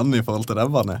ligger an i forhold til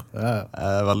den banen.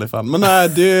 Jeg veldig fan. Men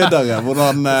du, Darre,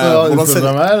 hvordan ser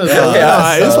du meg?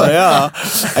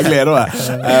 Jeg gleder meg.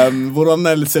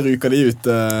 Hvordan ser uka di ut,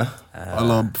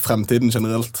 eller fremtiden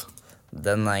generelt?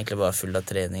 Den egentlig bare full av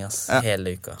trening,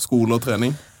 hele uka. Skole og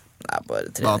trening? Nei, bare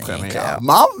trening ja.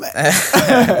 Mamma!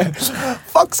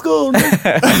 Fuck skolen!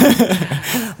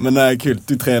 Men kult,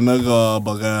 du trener og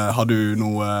bare, har du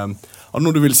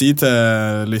noe du vil si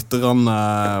til lytterne?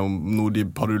 Har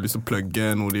du lyst til å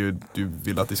plugge noe du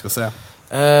vil at de skal se?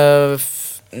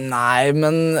 Nei,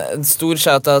 men stor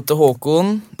shoutout til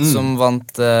Håkon, som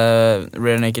vant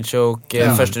Rare Naked Choke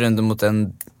første runde mot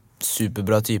en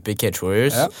superbra type Cage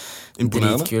Warriors.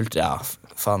 Imponerende. Dritkult,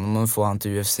 faen, må få han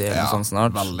til UFC eller sånn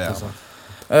snart. Veldig,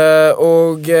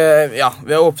 og vi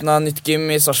har åpnet nytt gym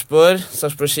i Sarpsborg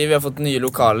Ski, vi har fått nye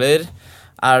lokaler.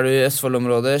 Er du i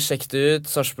Østfold-området, sjekk det ut,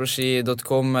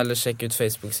 sarpsborgski.com, eller sjekk ut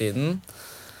Facebook-siden.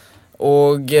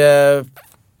 Og hva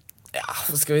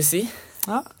skal vi si?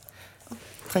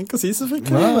 Trenger ikke å si så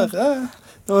fryktelig.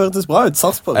 Det hørtes bra ut,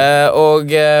 Sarpsborg.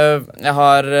 Og jeg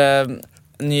har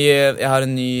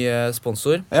en ny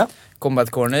sponsor. Combat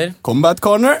Corner.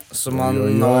 Som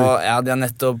de har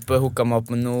nettopp hooket meg opp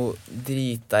med noe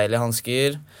dritdeilige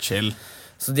handsker. Chill.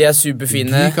 Så de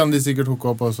superfine. De kan de sikkert hooke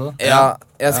opp også. Ja,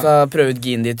 jeg skal prøve ut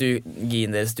gien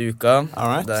deres til uka. Det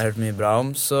har jeg hørt mye bra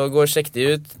om. Så gå og sjekk de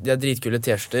ut. De har dritkule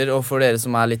t-skjorter. Og for dere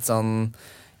som litt sånn,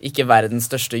 ikke verdens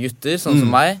største gutter, sånn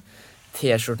som meg,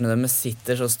 t-skjortene deres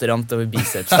sitter så stramt over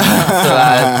bicepsen. Så det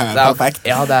er perfekt.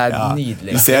 Ja, det er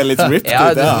nydelig. Du ser litt ripped ut.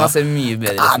 Ja, man ser mye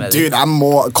bedre ut med det.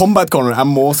 Combat Corner, jeg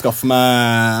må skaffe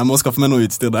meg noe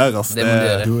utstyr der. Altså. Det må du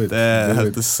gjøre. Det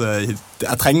hørtes...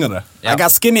 Jeg trenger det. I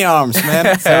got skinny arms, man.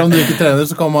 Selv om du ikke trener,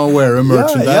 så kan man wear a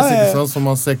merchandise, ikke sant? Så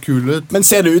man ser kul ut. Men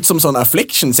ser det ut som sånn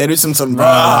affliction? Ser det ut som sånn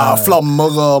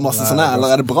flammer og masse sånne?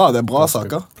 Eller er det bra? Det er bra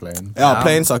saker? Ja,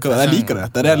 plain saker. Jeg liker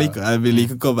det. Det er det jeg liker. Jeg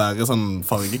liker ikke å være sånn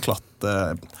fargeklatt.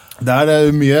 Det er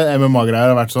mye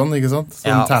MMA-greier har vært sånn, ikke sant?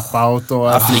 Sånn tap-out og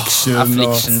affliction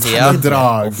og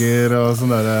drager og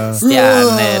sånne der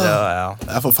stjerner og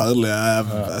Det er forferdelig,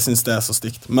 jeg synes det er så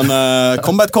stygt. Men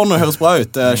Combat Corner høres bra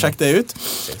ut, sjekk det ut.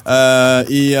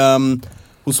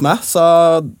 Hos meg så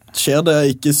skjer det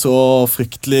ikke så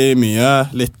fryktelig mye.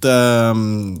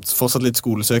 Fortsatt litt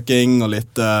skolesøking og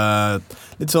litt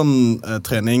sånn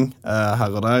trening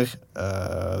her og der.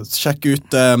 Sjekk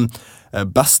ut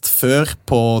Best Før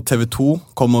på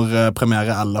TV2 kommer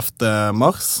premiere 11.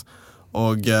 mars.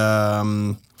 Og hva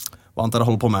annet jeg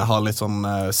holder på med? Jeg har litt sånn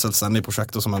selvstendige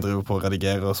prosjekter som jeg driver på å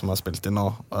redigere, og som jeg har spilt inn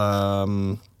nå.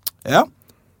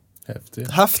 Heftig.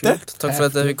 Takk for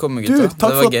at jeg fikk komme, gutta.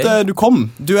 Takk for at du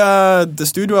kom.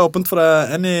 Studio er åpent for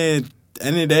deg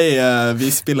any day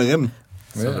vi spiller inn.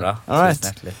 Så bra.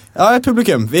 Ja,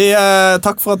 publikum,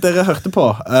 takk for at dere hørte på.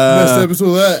 Neste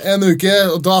episode, en uke,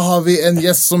 og da har vi en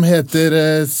gjest som heter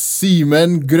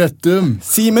Simen Grøttum.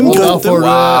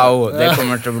 Wow, det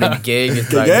kommer til å bli gøy,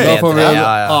 gutta. Da får vi en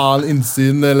annen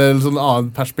innsyn, eller en sånn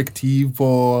annen perspektiv på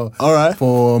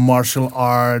martial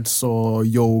arts og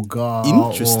yoga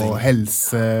og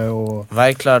helse og...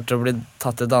 Vær klar til å bli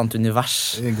tatt et annet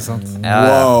univers. Ikke sant?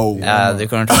 Wow. Ja, det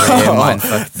kommer til å bli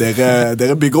mindfucked.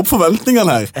 Dere bygger opp forventningene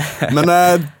her. Men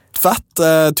fett.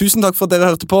 Tusen takk for at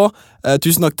dere hørte på.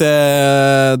 Tusen takk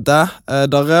til deg,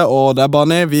 Darre, og deg,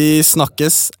 Bani. Vi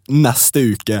snakkes neste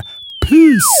uke.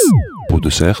 Peace!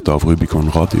 Produsert av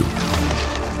Rubicon Radio.